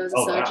 There was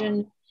a surgeon,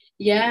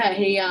 wow.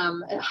 He I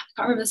can't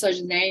remember the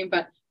surgeon's name,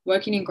 but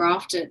working in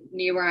Grafton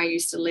near where I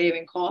used to live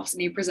in Coffs,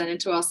 and he presented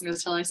to us and he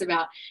was telling us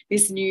about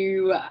this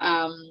new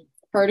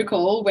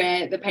protocol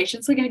where the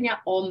patients were getting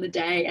out on the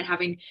day and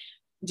having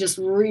just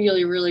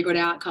really, really good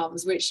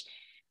outcomes, which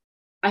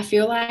I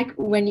feel like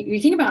when you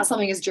think about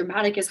something as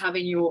dramatic as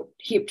having your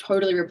hip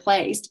totally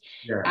replaced,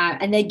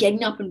 and they're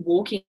getting up and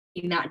walking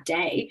in that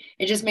day,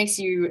 it just makes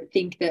you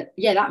think that,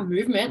 that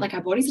movement, like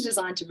our bodies are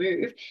designed to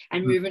move,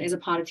 and movement is a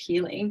part of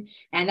healing,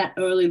 and that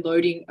early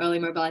loading, early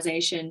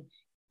mobilization,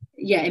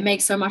 it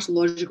makes so much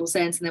logical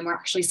sense. And then we're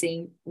actually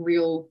seeing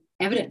real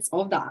evidence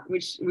of that,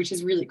 which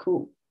is really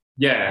cool.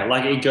 Yeah,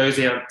 like it goes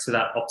out to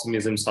that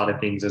optimism side of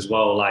things as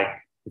well. Like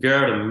if you're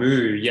able to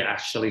move, you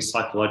actually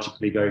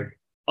psychologically go,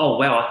 oh,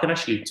 wow, I can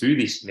actually do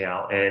this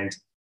now. And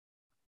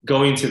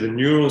going to the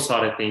neural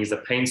side of things, the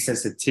pain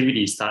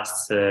sensitivity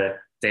starts to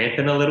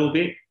dampen a little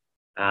bit.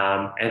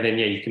 And then,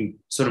 you can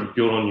sort of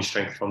build on your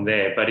strength from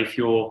there. But if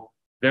you're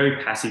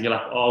very passive, you're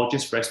like, oh, I'll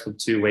just rest for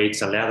 2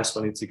 weeks, allow the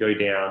swelling to go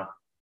down.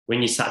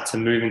 When you start to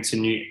move into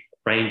new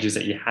ranges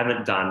that you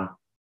haven't done,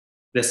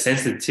 the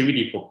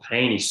sensitivity for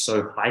pain is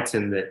so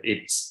heightened that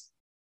it's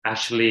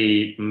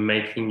actually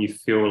making you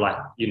feel like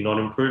you're not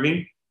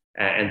improving,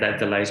 and that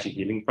delays your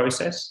healing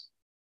process.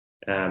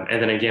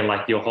 And then again,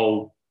 like your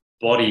whole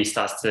body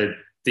starts to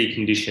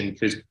decondition,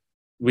 because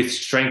with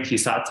strength, you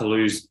start to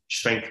lose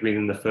strength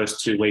within the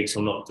first 2 weeks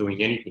of not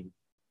doing anything.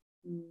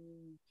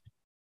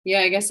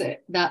 Yeah, I guess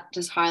that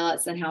just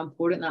highlights then how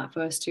important that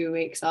first 2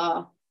 weeks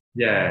are.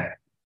 Yeah.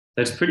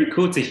 It's pretty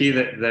cool to hear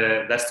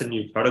that that's the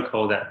new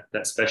protocol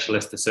that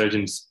specialist, the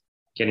surgeons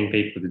getting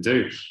people to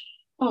do.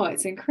 Oh,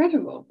 it's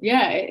incredible.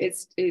 Yeah,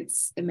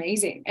 it's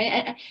amazing.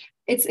 And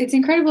it's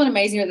incredible and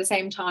amazing at the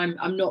same time.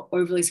 I'm not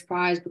overly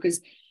surprised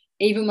because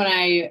even when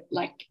I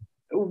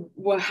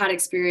had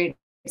experience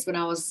when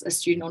I was a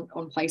student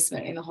on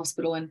placement in the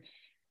hospital and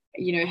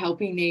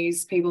helping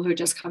these people who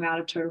just come out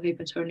of total hip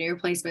and total knee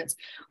replacements,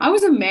 I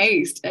was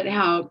amazed at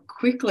how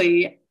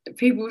quickly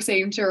people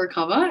seem to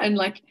recover and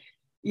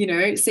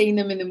seeing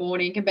them in the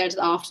morning compared to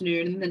the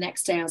afternoon and the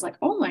next day I was like,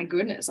 oh my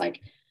goodness,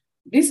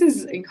 this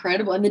is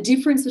incredible. And the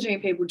difference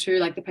between people too,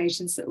 like the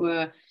patients that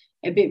were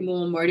a bit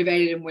more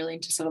motivated and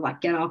willing to sort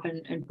of get up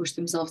and push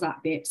themselves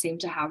that bit seem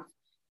to have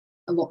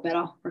a lot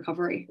better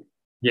recovery.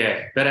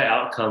 Yeah, better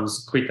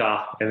outcomes, quicker,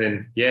 and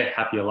then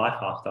happier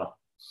life after.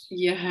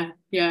 Yeah.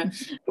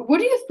 What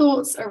are your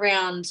thoughts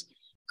around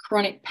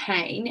chronic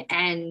pain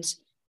and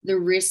the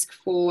risk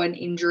for an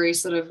injury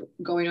sort of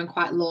going on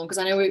quite long? Because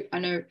I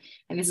know,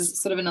 and this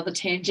is sort of another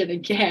tangent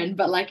again,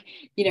 but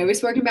we've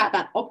spoken about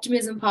that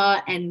optimism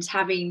part and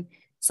having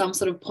some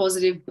sort of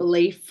positive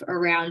belief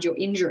around your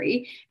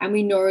injury. And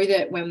we know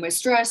that when we're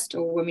stressed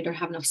or when we don't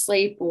have enough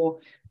sleep or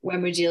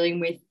when we're dealing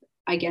with,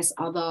 I guess,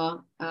 other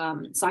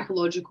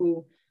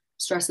psychological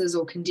stresses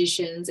or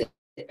conditions,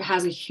 it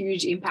has a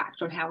huge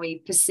impact on how we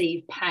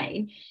perceive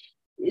pain.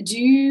 Do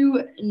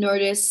you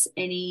notice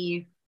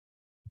any,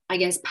 I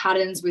guess,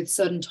 patterns with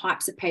certain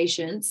types of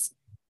patients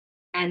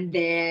and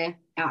their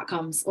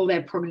outcomes or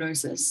their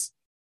prognosis?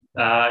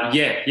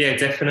 Yeah,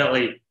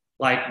 definitely.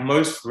 Like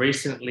most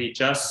recently,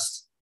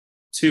 just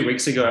 2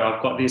 weeks ago,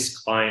 I've got this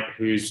client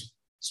who's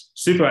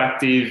super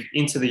active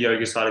into the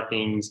yoga side of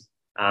things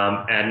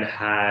and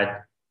had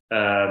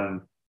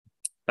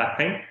back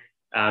pain,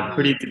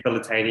 pretty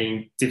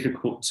debilitating,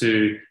 difficult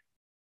to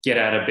get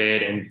out of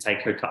bed and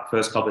take her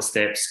first couple of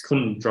steps,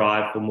 couldn't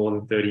drive for more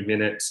than 30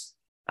 minutes.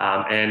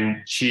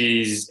 And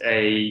she's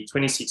a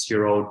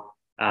 26-year-old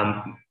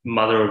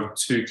mother of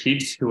 2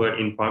 kids who are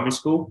in primary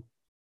school.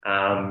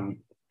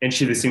 And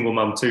she's a single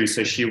mum too.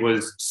 So she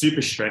was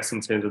super stressed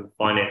in terms of the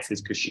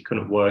finances because she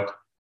couldn't work.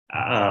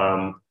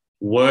 Her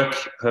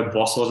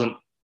boss wasn't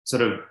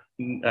sort of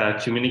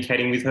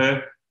communicating with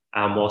her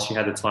while she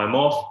had the time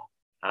off.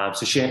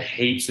 So she had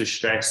heaps of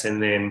stress.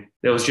 And then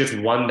there was just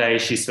one day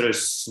she sort of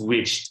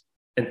switched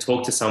and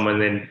talked to someone.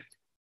 Then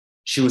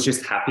she was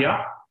just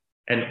happier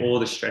and all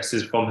the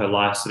stresses from her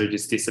life sort of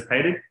just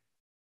dissipated.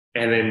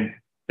 And then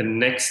the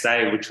next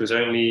day, which was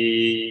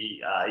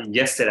only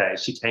yesterday,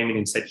 she came in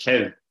and said,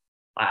 Kev,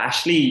 I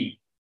actually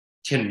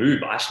can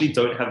move. I actually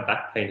don't have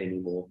back pain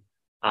anymore.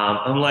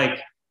 I'm like,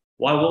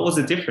 why? What was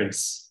the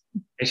difference?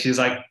 And she's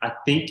like, I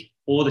think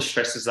all the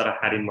stresses that I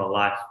had in my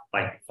life,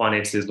 like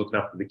finances, looking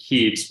after the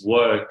kids,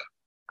 work,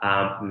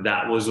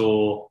 that was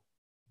all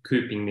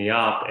cooping me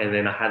up. And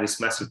then I had this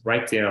massive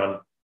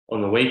breakdown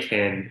on the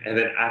weekend. And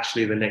then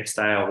actually the next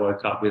day I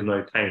woke up with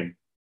no pain.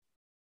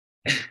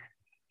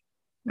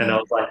 And I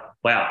was like,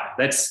 wow,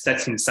 that's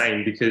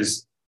insane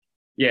because,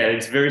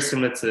 it's very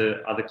similar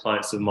to other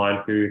clients of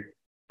mine who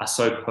are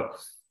so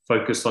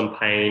focused on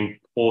pain,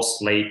 poor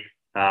sleep.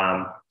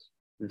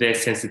 Their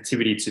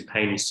sensitivity to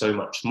pain is so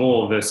much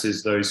more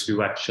versus those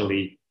who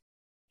actually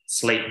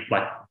sleep,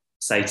 like,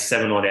 say,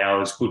 7 odd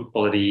hours, good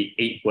quality,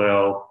 eat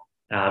well.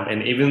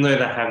 And even though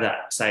they have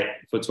that, say,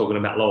 if we're talking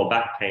about lower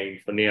back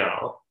pain for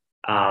now,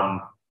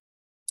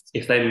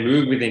 if they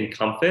move within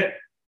comfort,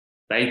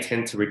 they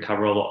tend to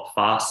recover a lot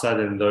faster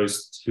than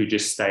those who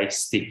just stay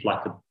stiff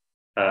like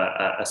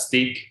a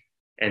stick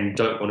and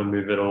don't want to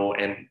move at all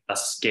and are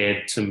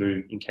scared to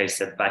move in case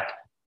their back,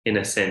 in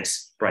a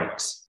sense,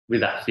 breaks with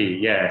that fear.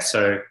 Yeah.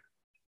 So,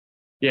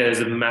 there's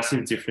a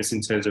massive difference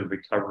in terms of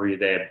recovery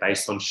there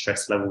based on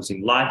stress levels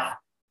in life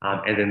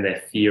and then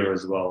their fear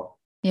as well.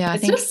 Yeah,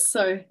 it's just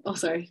so. Oh,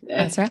 sorry.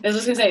 That's right. I was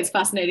just going to say it's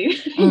fascinating.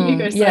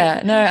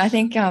 I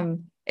think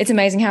it's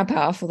amazing how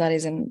powerful that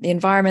is, and the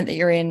environment that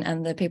you're in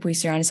and the people you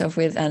surround yourself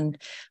with and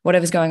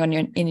whatever's going on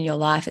in your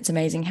life. It's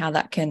amazing how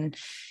that can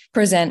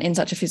present in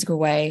such a physical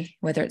way,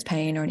 whether it's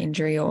pain or an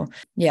injury or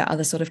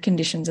other sort of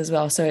conditions as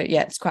well. So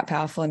it's quite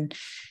powerful. And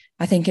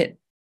I think it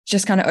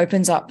just kind of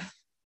opens up,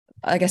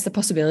 I guess, the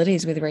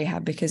possibilities with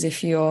rehab, because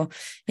if you're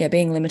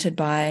being limited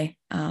by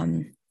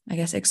I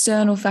guess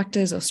external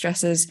factors or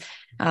stresses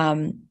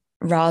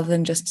rather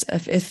than just a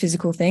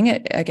physical thing,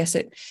 I guess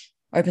it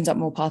opens up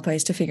more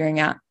pathways to figuring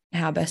out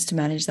how best to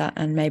manage that,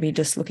 and maybe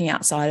just looking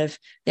outside of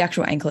the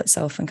actual ankle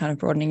itself and kind of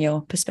broadening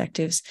your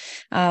perspectives.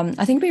 I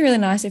think it'd be really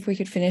nice if we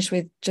could finish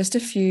with just a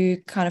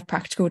few kind of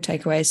practical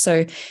takeaways.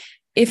 So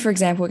if, for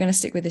example, we're going to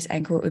stick with this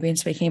ankle that we've been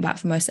speaking about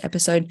for most of the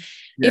episode,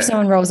 if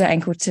someone rolls their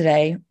ankle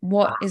today,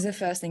 what is the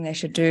first thing they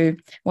should do?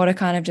 What are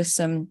kind of just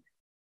some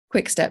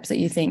quick steps that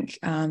you think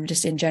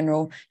just in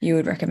general you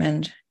would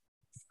recommend?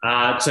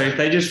 So if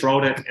they just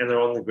rolled it and they're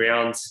on the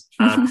ground,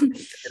 pain,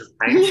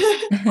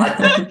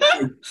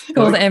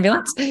 call the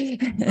ambulance.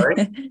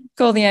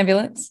 Call the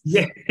ambulance.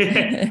 Yeah.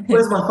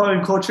 Where's my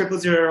phone? Call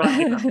 000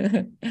 right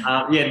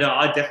now. Yeah, no,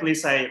 I definitely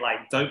say,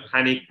 like, don't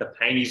panic. The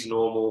pain is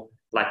normal,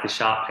 like the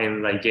sharp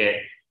pain that they get.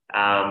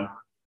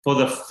 For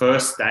the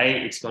first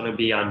day, it's going to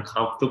be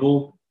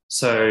uncomfortable.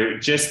 So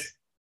just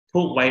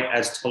put weight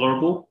as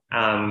tolerable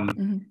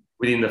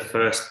within the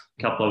first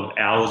couple of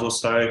hours or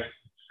so.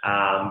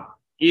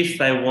 If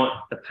they want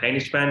the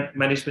pain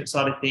management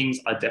side of things,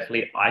 I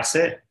definitely ice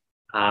it,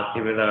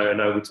 even though I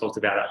know we talked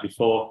about that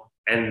before.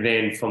 And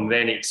then from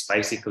then, it's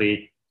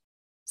basically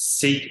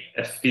seek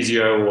a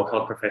physio or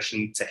health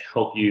profession to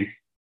help you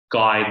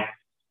guide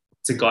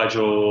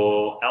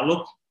your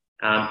outlook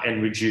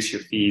and reduce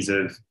your fears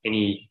of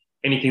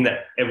anything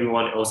that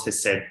everyone else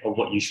has said of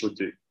what you should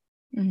do.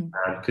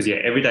 Because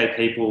everyday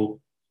people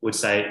would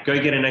say,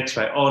 go get an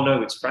x-ray. Oh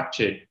no, it's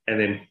fractured. And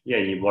then,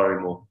 you worry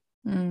more.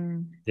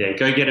 Yeah,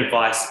 go get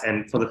advice.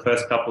 And for the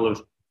first couple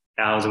of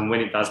hours, and when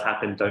it does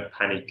happen, don't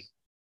panic.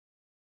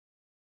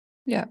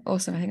 Yeah,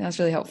 awesome. I think that's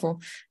really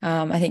helpful.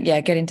 I think,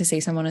 getting to see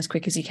someone as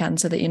quick as you can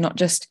so that you're not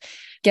just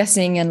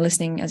guessing and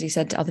listening, as you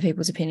said, to other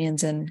people's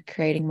opinions and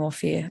creating more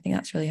fear. I think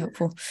that's really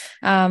helpful.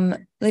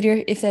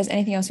 Lydia, if there's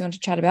anything else you want to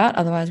chat about,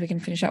 otherwise we can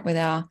finish up with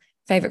our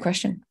favourite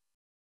question.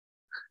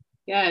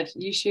 Yeah,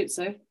 you shoot,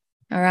 so.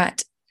 All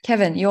right.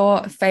 Kevin,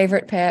 your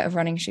favourite pair of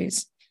running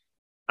shoes?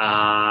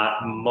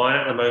 Mine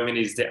at the moment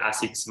is the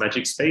Asics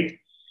Magic Speed.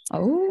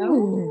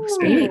 Oh,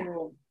 speed.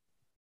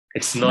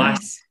 It's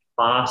nice,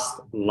 fast,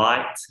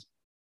 light.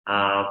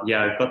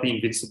 I got the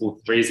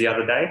Invincible 3s the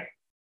other day.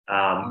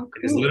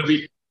 It's a little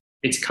bit,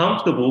 it's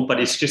comfortable,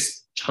 but it's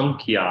just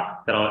chunkier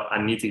that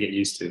I need to get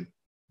used to.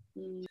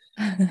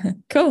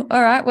 Cool.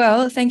 All right.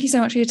 Well, thank you so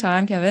much for your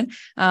time, Kevin.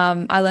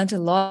 I learned a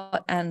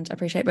lot and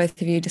appreciate both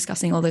of you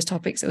discussing all those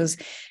topics. It was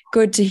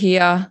good to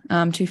hear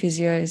two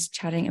physios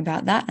chatting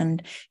about that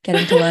and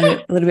getting to learn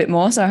a little bit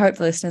more. So I hope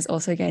the listeners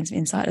also gain some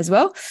insight as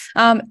well.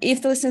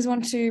 If the listeners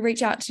want to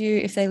reach out to you,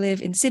 if they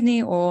live in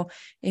Sydney or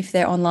if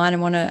they're online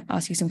and want to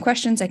ask you some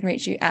questions, they can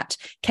reach you at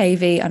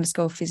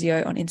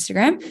KV_physio on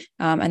Instagram.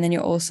 And then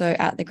you're also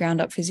at the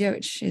Ground Up Physio,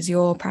 which is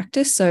your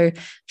practice. So I'm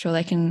sure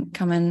they can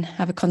come and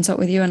have a consult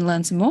with you and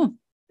learn some more.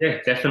 Yeah,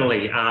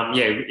 definitely.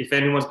 If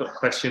anyone's got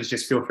questions,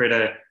 just feel free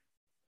to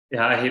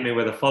hit me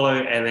with a follow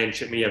and then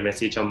shoot me a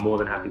message. I'm more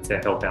than happy to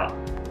help out.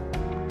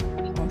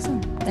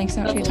 Awesome. Thanks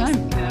so much for your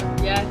time.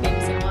 Yeah, thank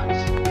you so much.